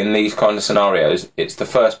 usually in these kind of scenarios, it's the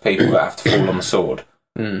first people that have to fall on the sword.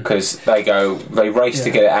 Because they race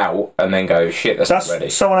to get it out and then go, shit, that's not ready.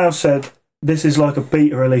 Someone else said this is like a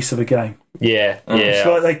beta release of a game. Yeah, It's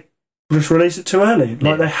like they just released it too early.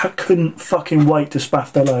 Like they couldn't fucking wait to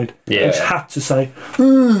spaff their load. Yeah. They just had to say,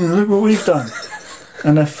 look what we've done.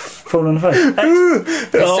 And they're falling on the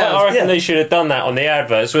face. I reckon they should have done that on the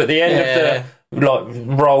advert. So at the end of the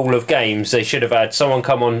roll of games, they should have had someone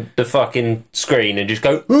come on the fucking screen and just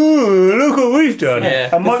go, "Ooh, look what we've done."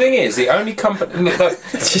 Yeah. And the thing is, the only company, like,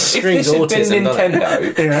 if this had been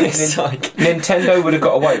Nintendo, Nintendo would have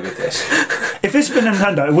got away with this. If this had been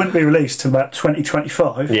Nintendo, it wouldn't be released till about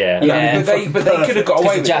 2025. Yeah. But they could have got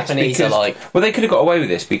away with Japanese this are because, well, they could have got away with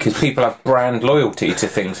this because people have brand loyalty to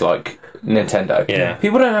things like Nintendo. Yeah.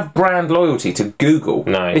 People don't have brand loyalty to Google.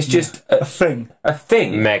 No. It's just A thing. a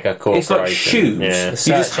thing. Mega corporation. It's like shoes. Yeah. You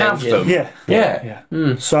just have them. Yeah.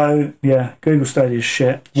 Yeah. So, yeah, Google Stadia is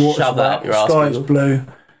shit. Water's Shove that up wet, your arse, sky is Google. blue.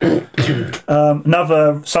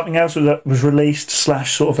 Something else that was released /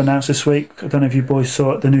 sort of announced this week. I don't know if you boys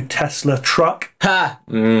saw it. The new Tesla truck. Ha!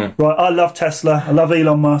 Right, I love Tesla. I love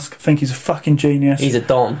Elon Musk. I think he's a fucking genius. He's a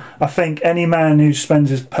don. I think any man who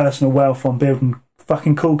spends his personal wealth on building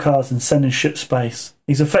fucking cool cars and sending shit to space,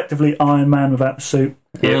 he's effectively Iron Man without the suit.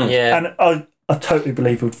 Yeah. And I totally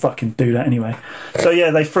believe he would fucking do that anyway. So yeah,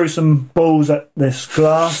 they threw some balls at this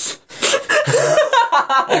glass.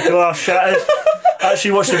 The glass shattered. I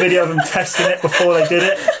actually watched a video of them testing it before they did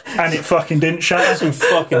it, and it fucking didn't shatter. Some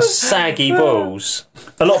fucking saggy balls.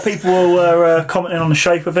 A lot of people were commenting on the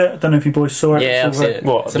shape of it. I don't know if you boys saw it. Yeah, I've seen it.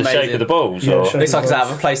 What, It's the amazing. shape of the balls? Yeah, or? shape Looks of like it's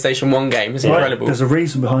out of a PlayStation 1 game. It's Right, incredible. there's a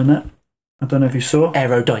reason behind that. I don't know if you saw.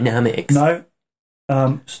 Aerodynamics. No.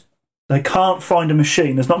 They can't find a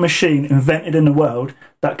machine. There's not a machine invented in the world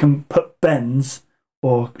that can put bends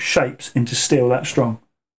or shapes into steel that strong.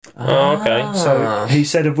 Oh, okay. So he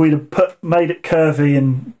said if we'd have made it curvy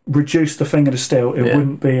and reduced the thing of the steel, it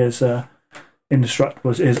wouldn't be as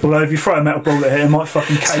indestructible as it is. Although if you throw a metal ball at it, it might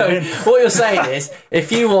fucking cave So in. what you're saying is,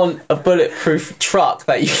 if you want a bulletproof truck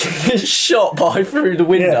that you can get shot by through the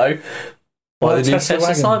window, buy the new Tesla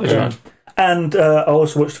Cybertruck. And I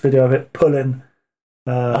also watched a video of it pulling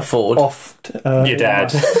A Ford. off Your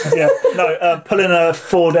dad. pulling a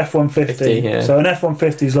Ford F-150. Yeah. So an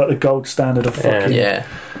F-150 is like the gold standard of fucking Yeah.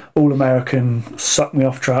 all-American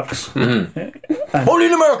suck-me-off trucks. Only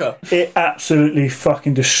in America! It absolutely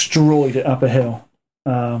fucking destroyed it up a hill.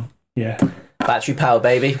 Yeah. Battery power,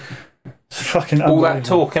 baby. It's fucking All that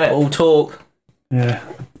unbelievable. talk, innit? All talk. Yeah.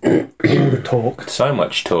 All the talk. So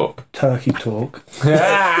much talk. Turkey talk.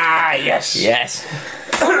 Yes. Yes.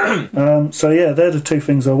 So yeah, they're the two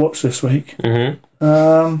things I watched this week. Mm-hmm.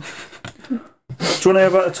 Do you want to hear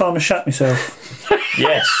about the time I shat myself?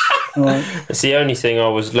 Yes. Right. It's the only thing I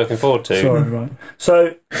was looking forward to. Sorry, right.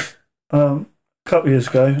 So, a couple of years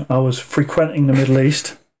ago, I was frequenting the Middle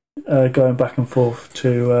East, going back and forth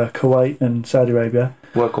to Kuwait and Saudi Arabia.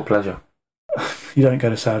 Work or pleasure? You don't go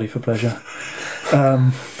to Saudi for pleasure.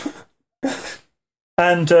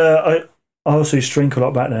 And I also used to drink a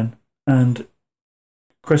lot back then. And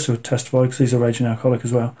Chris would testify because he's a raging alcoholic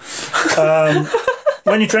as well.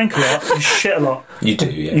 When you drink a lot, you shit a lot. You do,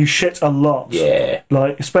 yeah. You shit a lot. Yeah.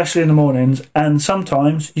 Like, especially in the mornings. And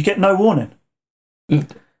sometimes you get no warning.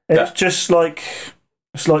 It's just like...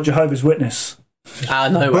 It's like Jehovah's Witness.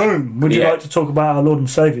 No way. Boom! Would you like to talk about our Lord and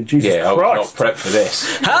Saviour, Jesus Yeah, I was Christ? not prepped for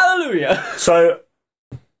this. Hallelujah! So,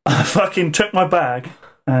 I fucking took my bag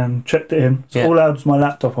and checked it in. So Yeah. all I had was my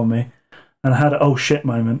laptop on me. And I had an oh shit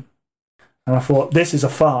moment. And I thought, this is a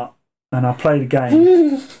fart. And I played a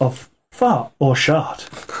game of fart or shart.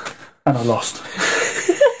 And I lost.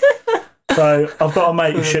 So, I've got a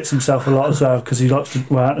mate who shits himself a lot as well because he likes to,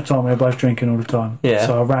 well, at the time we were both drinking all the time. Yeah.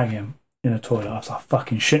 So I rang him in a toilet. I was like,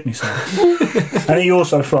 fucking shit myself. And he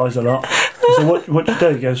also flies a lot. So what do you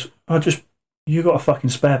do? He goes, you got a fucking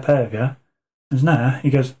spare pair of you? I goes, nah. He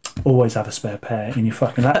goes, always have a spare pair in your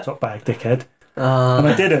fucking laptop bag, dickhead. And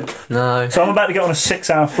I didn't. No. So I'm about to get on a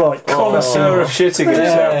 6-hour flight. Connoisseur of shitting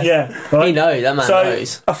himself. Yeah, right? He knows, that man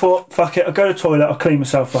knows. I thought, fuck it, I'll go to the toilet, I'll clean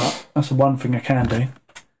myself up. That's the one thing I can do.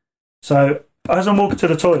 So as I'm walking to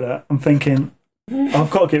the toilet, I'm thinking, I've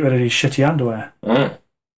got to get rid of these shitty underwear. Mm.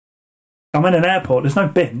 I'm in an airport, there's no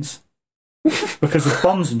bins because of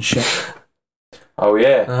bombs and shit. Oh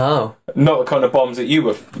yeah. Oh. Not the kind of bombs that you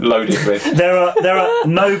were loaded with. There are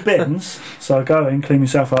no bins, so I go in, clean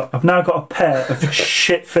myself up. I've now got a pair of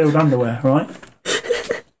shit-filled underwear, right?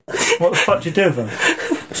 What the fuck do you do with them?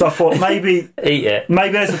 So I thought maybe Eat it.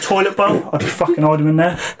 maybe there's a toilet bowl. I'd just fucking hide them in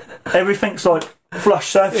there. Everything's like flush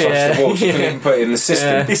surface. Yeah. The water clean, put it in the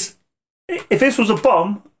system. If this was a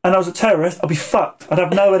bomb and I was a terrorist, I'd be fucked. I'd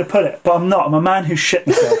have nowhere to put it. But I'm not. I'm a man who shit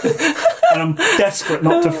myself. And I'm desperate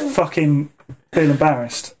not to fucking feel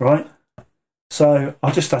embarrassed, right? So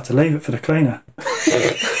I just had to leave it for the cleaner.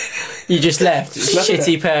 You just left. left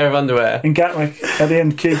Shitty it. pair of underwear. In Gatwick at the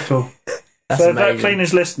end cubicle. That's So if amazing. that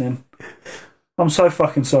cleaner's listening, I'm so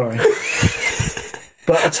fucking sorry.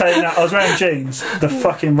 But I tell you now, I was wearing jeans, the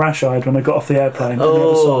fucking rash I had when I got off the airplane on the other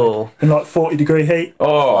Oh. side, in like 40-degree heat.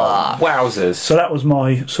 Oh, wowzers. So that was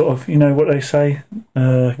my sort of, you know what they say,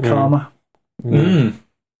 karma. Mm.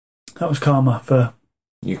 That was karma for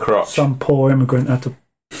You crotch. some poor immigrant had to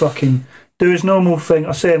fucking do his normal thing.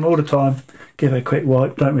 I see him all the time. Give it a quick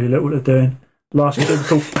wipe. Don't really look what they're doing. Last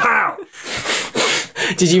cubicle, pow!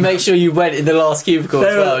 Did you make sure you went in the last cubicle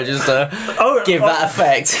as There- well, just to Oh, give that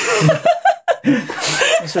effect?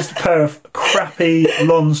 It's just a pair of crappy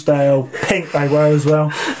Lonsdale pink they were as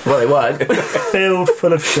well, Well, they weren't. filled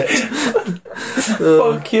full of shit.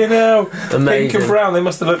 Fucking hell. Pink Amazing. and brown, they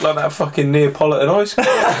must have looked like that fucking Neapolitan ice cream.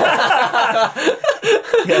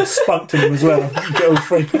 Get spunked in them as well. Get all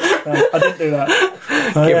free. I didn't do that.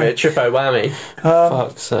 Give it a triple whammy.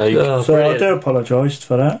 Fuck's sake. Oh, So I brilliant. do apologise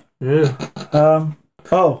for that. Yeah.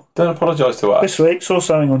 Don't apologise to us. This week saw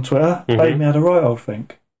something on Twitter. Made me had a right old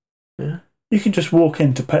think. Yeah. You can just walk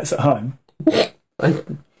into Pets at Home,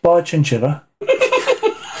 buy a chinchilla,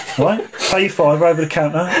 right? Pay your $5 over the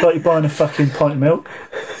counter, like you're buying a fucking pint of milk.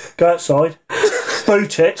 Go outside,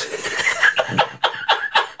 boot it,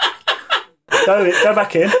 go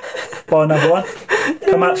back in, buy another one.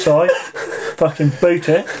 Come outside, fucking boot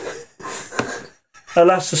it.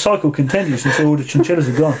 Alas, the cycle continues until all the chinchillas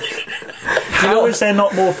are gone. How is there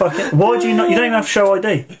not more fucking? Why do you not? You don't even have to show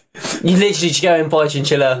ID. You literally just go and buy a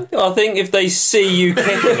chinchilla. I think if they see you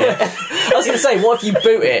kicking it, I was going to say, what if you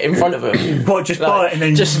boot it in front of them? What? Just buy it and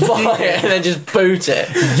then Just buy it and then just boot it.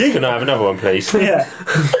 can I have another one, please? Yeah.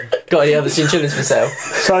 Got any other chinchillas for sale?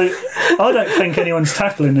 So I don't think anyone's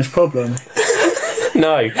tackling this problem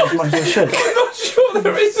No. as much as they should. I'm not sure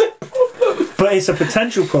there is a problem. But it's a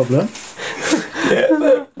potential problem.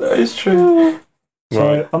 Yeah, that is true. So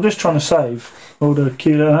Right. I'm just trying to save all the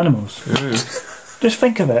cute little animals. Just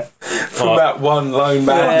think of it. From that one lone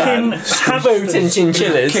man Fucking Booting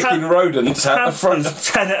chinchillas. kicking rodents at the front of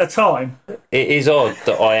hamsters 10 at a time. It is odd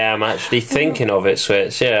that I am actually thinking of it,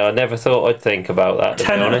 Switch. Yeah, I never thought I'd think about that, to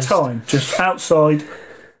 10 be at a honest. time. Just outside.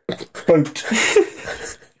 Boot.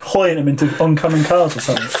 Hoying them into oncoming cars or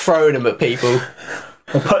something. Throwing them at people.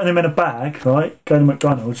 Or putting them in a bag, right? Go to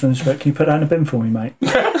McDonald's and just go, can you put that in a bin for me, mate?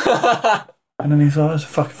 And then he's like, it's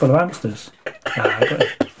fucking full of hamsters.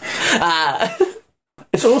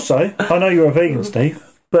 It's also, I know you're a vegan, Steve,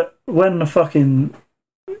 but when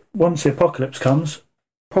once the apocalypse comes,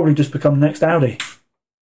 probably just become the next Audi.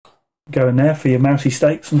 Go in there for your mousy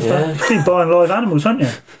steaks and stuff. Yeah. You've been buying live animals, haven't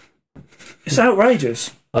you? It's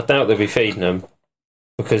outrageous. I doubt they'll be feeding them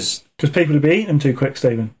because, Because people would be eating them too quick,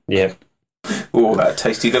 Stephen. yeah. Oh, that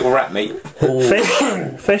tasty little rat meat.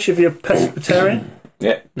 Fish if you're pescatarian.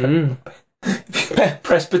 Yeah. Mm.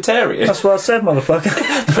 Presbyterian. That's what I said, motherfucker.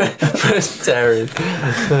 Presbyterian.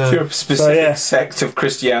 If you're a specific So, yeah. sect of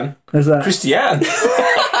Christian. There's that. Christian?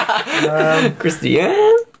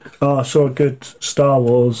 Christian? Oh, I saw a good Star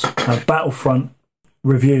Wars Battlefront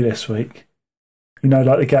review this week. You know,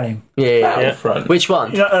 like the game. Yeah. Battlefront. Which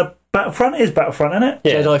one? You know, Battlefront is Battlefront, isn't it?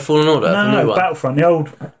 Yeah. Jedi Fallen Order? No, the no, new one. Battlefront, the old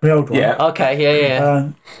one. Yeah. Okay, yeah.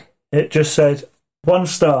 It just said 1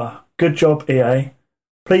 star. Good job, EA.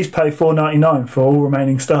 Please pay $4.99 for all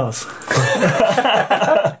remaining stars. So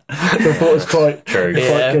I thought it was quite True.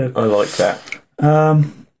 Yeah. good. I like that.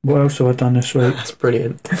 What else have I done this week? That's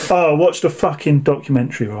brilliant. Oh, I watched a fucking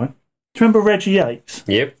documentary, right? Do you remember Reggie Yates?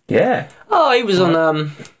 Yep. Yeah. Oh, he was on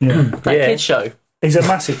Yeah. that kids show. He's a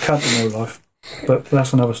massive cunt in real life, but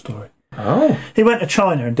that's another story. Oh. He went to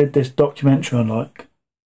China and did this documentary on, like,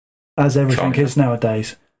 as everything China. is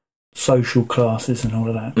nowadays, social classes and all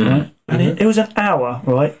of that, right? And it was an hour,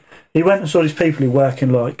 right? He went and saw these people who work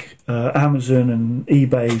in like Amazon and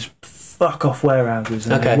eBay's fuck off warehouses,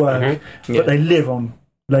 and they work, but they live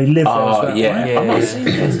there as well. Right? I'm not seeing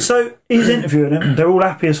this. So he's interviewing them. They're all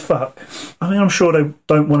happy as fuck. I mean, I'm sure they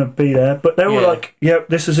don't want to be there, but they're all like, "Yep,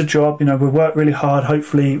 this is a job. You know, we work really hard.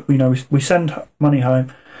 Hopefully, you know, we send money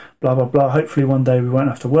home. Blah blah blah. Hopefully, one day we won't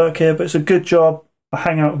have to work here. But it's a good job. I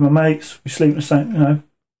hang out with my mates. We sleep in the same. You know,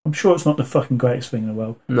 I'm sure it's not the fucking greatest thing in the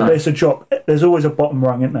world. No. But it's a job. There's always a bottom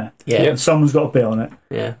rung, isn't there? Yeah. And someone's got to be on it.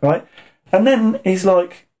 Yeah. Right. And then he's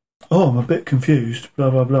like, "Oh, I'm a bit confused, blah,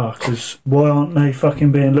 blah, blah, because why aren't they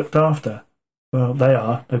fucking being looked after?" Well, they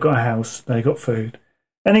are. They've got a house. They've got food.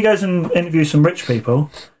 And he goes and interviews some rich people,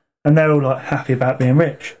 and they're all, like, happy about being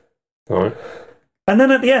rich. Right. And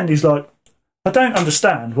then at the end, he's like, "I don't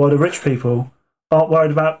understand why the rich people aren't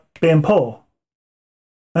worried about being poor.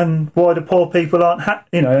 And why the poor people aren't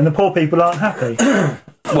and the poor people aren't happy."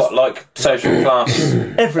 What, like social class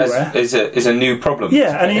Everywhere. is a new problem?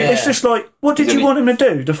 Yeah, and it's just like, what did you want him to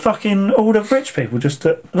do? The fucking all the rich people just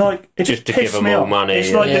to like it Just to pissed give them me all off. money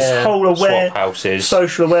It's like and this whole swap houses.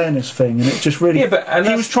 social awareness thing, and it just really. Yeah, but and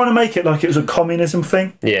he was trying to make it like it was a communism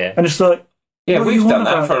thing, Yeah. and it's like, yeah, what do we've you done want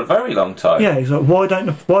that about- for a very long time. yeah, he's like, why don't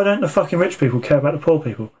the fucking rich people care about the poor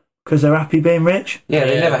people? Because they're happy being rich. Yeah,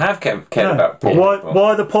 they Yeah. never have cared No. about poor Why people.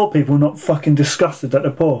 are the poor people not fucking disgusted that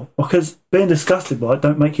they're poor? Because being disgusted by it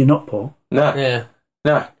don't make you not poor. No, Yeah.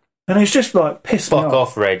 no. And it's just like pissed me Fuck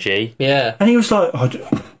off, Reggie. Yeah. And he was like,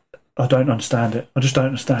 I don't understand it. I just don't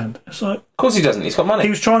understand. It's like, Of course he doesn't. He's got money. he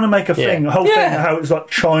was trying to make a thing, a whole thing, of how it was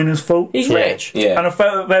like China's fault. He's Yeah. rich. Yeah. And I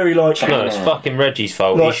felt very like, No, it's fucking Reggie's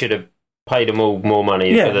fault. Like- He should have paid them all more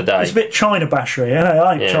money yeah, for the day. it's a bit China bashery.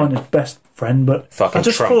 I ain't Yeah. China's best friend, but Fucking I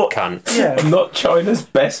just Trump thought, cunt. yeah, Not China's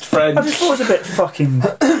best friend. I just thought it was a bit fucking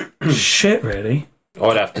shit, really.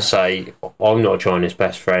 I'd have to say, I'm not China's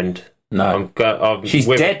best friend. No. I'm She's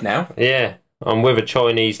with, dead now. Yeah, I'm with a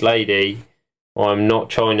Chinese lady. I'm not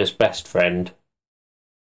China's best friend.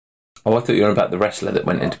 Oh, I thought you were about the wrestler that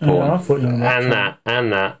went into porn. Yeah, I thought you were And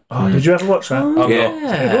that. Oh, did you ever watch that? I'm Yeah. not.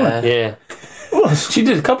 Yeah. Yeah. It was. She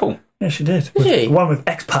did a couple. Yeah, she did. Did she? The one with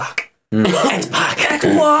X-Pac. X-Pac.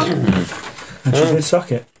 And she did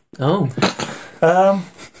suck it. Oh.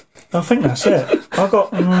 I think that's it. I've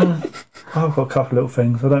got a couple little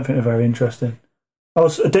things. I don't think they're very interesting. I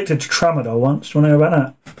was addicted to Tramadol once. Do you want to hear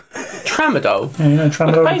about that? Tramadol. Yeah, you know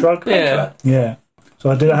Tramadol, the drug? Yeah. Yeah. So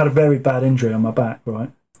I had a very bad injury on my back, right?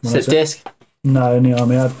 When I was Slip disc. No, in the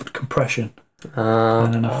army I had compression.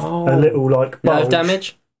 And a little like bulge. Nerve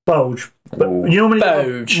damage. Bulge. But you normally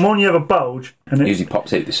when you have a bulge and Usually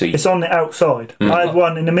pops it so you... it's on the outside. I had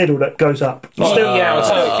one in the middle that goes up. Like, Still, yeah, it's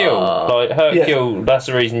Hercule. Like Hercule, that's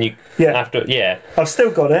the reason you Yeah. have to. Yeah. I've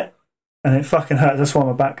still got it, and it fucking hurts. That's why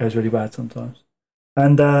my back goes really bad sometimes.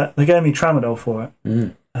 And they gave me Tramadol for it,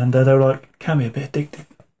 and they were like, "Can be a bit addictive."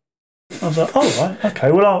 I was like, "Oh right,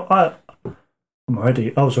 okay." Well, I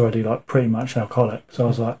was already like pretty much alcoholic, so I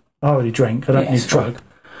was like, "I already drink. I don't need drug."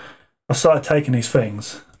 I started taking these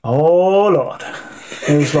things. Oh Lord,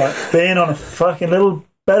 it was like being on a fucking little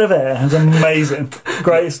bed of air. It was amazing,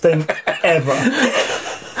 greatest thing ever.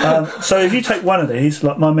 So if you take one of these,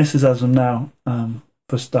 like my missus has them now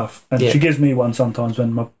for stuff, and she gives me one sometimes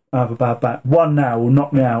when I have a bad back. One now will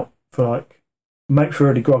knock me out for like, make me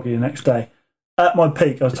really groggy the next day. At my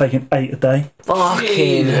peak, I was taking 8 a day.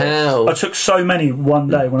 Fucking hell. I took so many one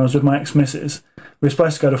day when I was with my ex-missus. We were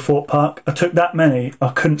supposed to go to Fort Park. I took that many, I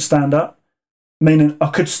couldn't stand up. Meaning, I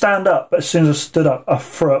could stand up, but as soon as I stood up, I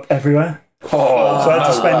threw up everywhere. So I had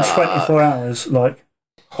to spend 24 hours, like,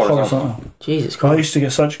 horizontal. Jesus I Christ. used to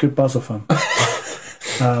get such a good buzz off them.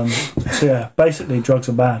 So yeah, basically, drugs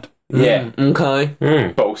are bad. Yeah, Okay.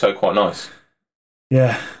 but also quite nice.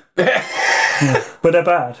 Yeah. Yeah. But they're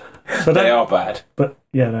bad. So They are bad. But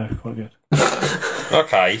yeah, they're quite good.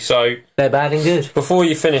 Okay, so They're bad and good. before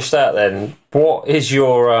you finish that, then, what is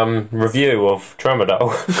your review of Tramadol?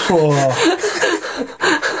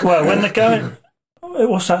 Well, when the going...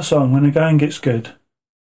 What's that song? When the going gets good,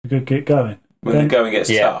 the good get going. When the going gets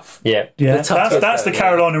tough. Yeah. Yeah, The tough gets that's the going,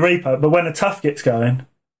 Carolina Reaper. But when the tough gets going,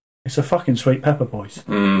 it's a fucking Sweet Pepper Boys.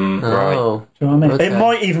 Right. Oh. Do you know what I mean? Okay. It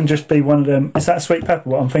might even just be one of them. Is that Sweet Pepper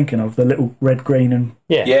what I'm thinking of? The little red, green, and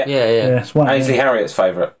Yeah. Yeah. Yeah, yeah. yeah, it's one. Ainsley Yeah. Harriet's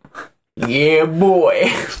favourite. Yeah,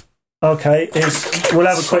 boy. Okay, we'll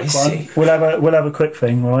have a quick Spicy. one. We'll have a quick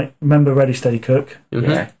thing, right? Remember Ready Steady Cook?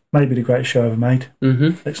 Yeah. Maybe the greatest show ever made.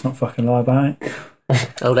 Mm-hmm. Let's not fucking lie about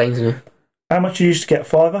it. Old Ainsley. How much you used to get?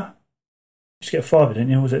 $5? You used to get $5, didn't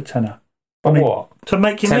you? Or was it a tenner? I mean, What? to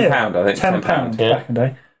make your £10, meal. I think. £10 yeah. back in the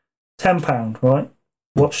day. £10, right?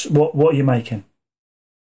 What are you making?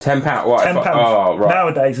 £10. What? £10 Oh, right.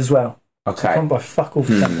 nowadays as well. Okay. Come by fuck all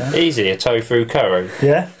for that. Easy, a tofu curry.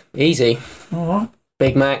 Yeah? Easy. Alright.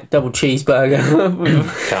 Big Mac, double cheeseburger.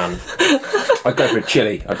 Can. I'd go for a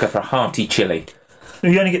chili. I'd go for a hearty chili.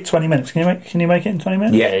 You only get 20 minutes. Can you make it in 20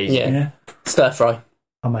 minutes? Yeah. Easy. Yeah. Yeah. Stir fry.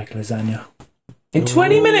 I'll make lasagna. In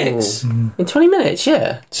 20 minutes? In 20 minutes,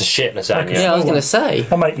 yeah. It's a shit lasagna. Yeah, I was going to say.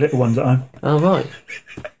 I'll make little ones at home. Oh, right.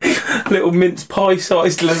 Little mince pie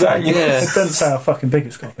sized lasagna. Yeah. It doesn't say how fucking big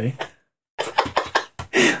it's got to be.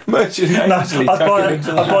 Merchant No, actually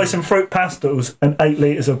I'd buy some fruit pastels and 8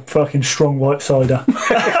 litres of fucking strong white cider. Be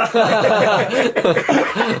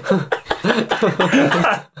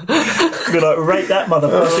like, rate that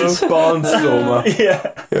motherfucker. Barnstormer.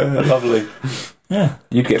 Yeah. Yeah, lovely. Yeah.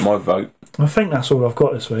 You get my vote. I think that's all I've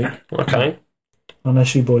got this week. Okay.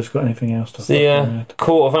 Unless you boys got anything else to The fucking add.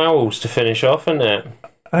 Court of Owls to finish off, isn't it?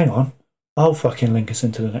 Hang on. I'll fucking link us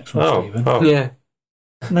into the next one, Stephen. Oh. Yeah.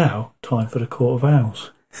 Now, time for the Court of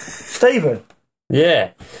Owls. Stephen!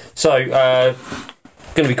 Yeah. So, going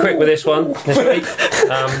to be quick with this one this week.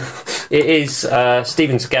 It is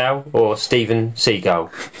Steven Seagal or Steven Seagal.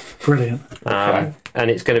 Brilliant. And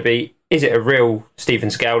it's going to be, is it a real Steven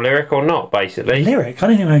Seagal lyric or not, basically? Lyric? I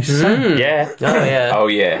didn't even know you sang. Yeah. Oh, yeah. Oh,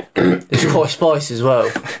 yeah. It's quite spicy as well.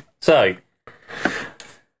 So,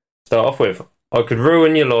 start off with, I could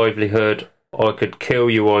ruin your livelihood, I could kill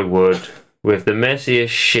you, I would. With the messiest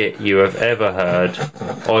shit you have ever heard,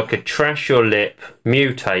 I could trash your lip,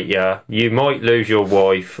 mutate ya, you might lose your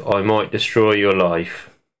wife, I might destroy your life.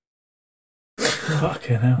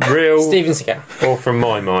 Fucking hell. Real Steven Seagal. or from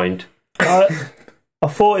my mind? I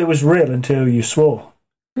thought it was real until you swore.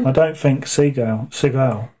 I don't think Seagal. I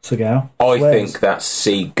swears. think that's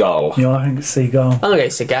seagull. Yeah, I think it's Seagal. I'm going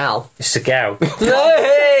to go Seagal. It's Seagal.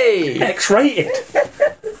 Hey! X-rated.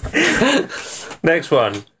 Next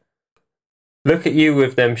one. Look at you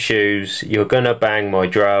with them shoes, you're gonna bang my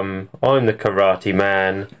drum, I'm the karate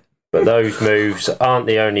man, but those moves aren't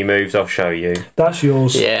the only moves I'll show you. That's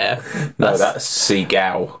yours. Yeah. No, that's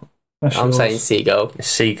seagull. That's I'm yours. saying Seagull. It's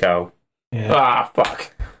Seagull. Yeah. Ah,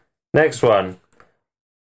 fuck. Next one.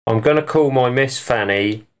 I'm gonna call my Miss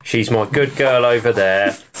Fanny, she's my good girl over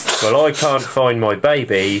there. Well, I can't find my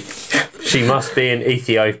baby, she must be in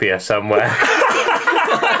Ethiopia somewhere.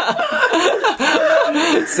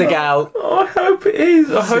 Seagal. I hope it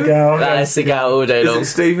is. I hope. Seagal. That is Seagal all day Is long. it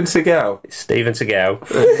Steven Seagal? It's Steven Seagal.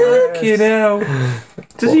 Fucking hell.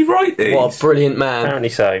 Does he write these? What a brilliant man. Apparently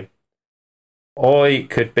so. I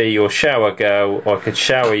could be your shower girl, I could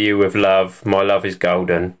shower you with love, my love is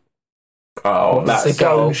golden. Oh, that's Seagal.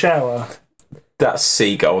 Golden shower.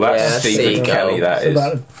 seagull. That's Yeah, Stephen seagull. Kelly. That It's is.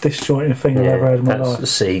 about the disjointed thing I've ever heard in my that's life. the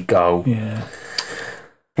seagull. Yeah.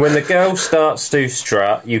 When the girl starts to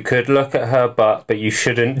strut, you could look at her butt, but you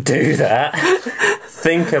shouldn't do that.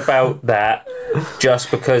 Think about that. Just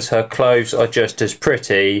because her clothes are just as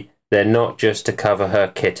pretty, they're not just to cover her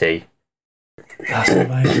kitty. That's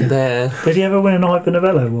amazing. There. Did he ever win an Ivor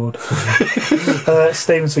Novello award?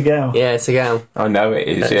 Steven Seagal. Yeah, Seagal. I know it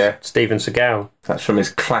is. Yeah, Steven Seagal. that's from his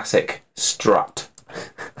classic Strut.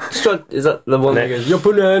 Is that the one that Next. goes, your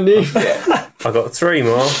punani? I got 3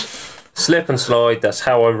 more. Slip and slide, that's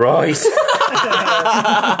how I ride.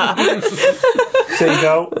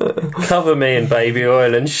 Seagal. Cover me in baby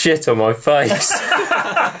oil and shit on my face.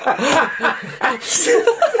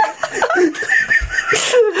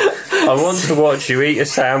 I want to watch you eat a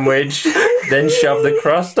sandwich, then shove the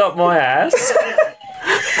crust up my ass.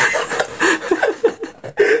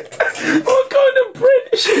 What kind of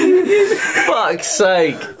British is Fuck's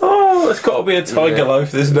sake. Oh, it's got to be a tiger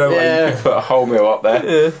loaf. There's no way you Yeah. could put a wholemeal up there.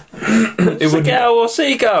 It wouldn't. Seagal or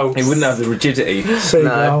seagull? It wouldn't have the rigidity. No,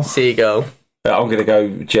 Seagal. Seagull. I'm going to go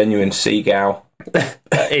genuine seagull.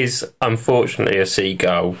 That is unfortunately a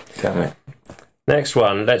seagull. Damn it. Next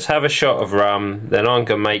one, let's have a shot of rum, then I'm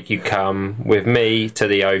gonna make you come with me to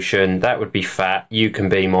the ocean. That would be fat. You can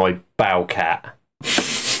be my bow cat. I'm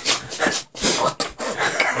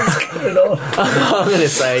going to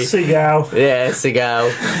say, Seagal. yeah,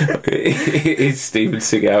 Seagal. It is Steven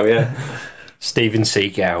Seagal, yeah. Steven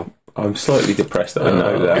Seagal. I'm slightly depressed that I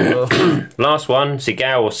know that. Last one,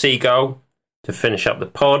 seagull or seagull to finish up the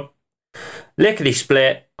pod. Lickety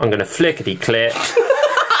split, I'm gonna flickety clit.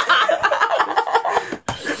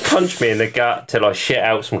 Punch me in the gut till I shit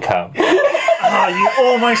out some cum. Ah, you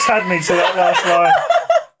almost had me to that last line.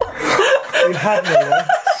 You had me there.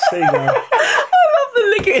 Seagal. The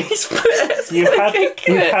lickety split. You had me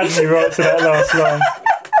right to that last line.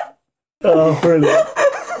 Oh, brilliant.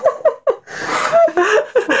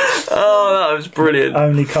 Oh, that was brilliant.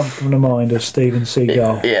 only come from the mind of Steven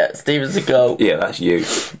Seagal. Yeah, Steven Seagal. Yeah, that's you.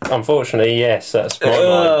 Unfortunately, yes, that's my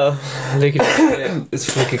mind. Look at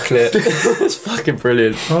It's fucking clip. It's fucking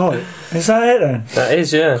brilliant. Right, is that it then? That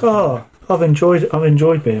is, yeah. Oh, I've enjoyed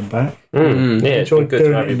being back. Yeah, it's been Enjoyed good to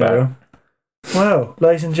doing have it you in the back. room. Well,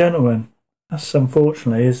 ladies and gentlemen, that's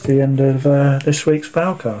unfortunately is the end of this week's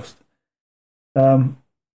Foulcast.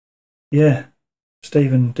 Yeah,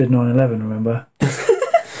 Stephen did 9/11. Remember?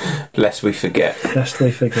 Lest we forget. Lest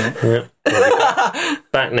we forget. Yeah.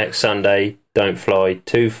 Back next Sunday. Don't fly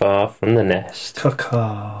too far from the nest.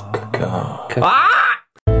 Caca.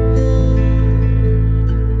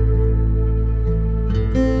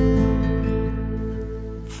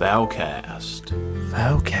 Foulcast.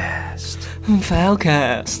 Foulcast.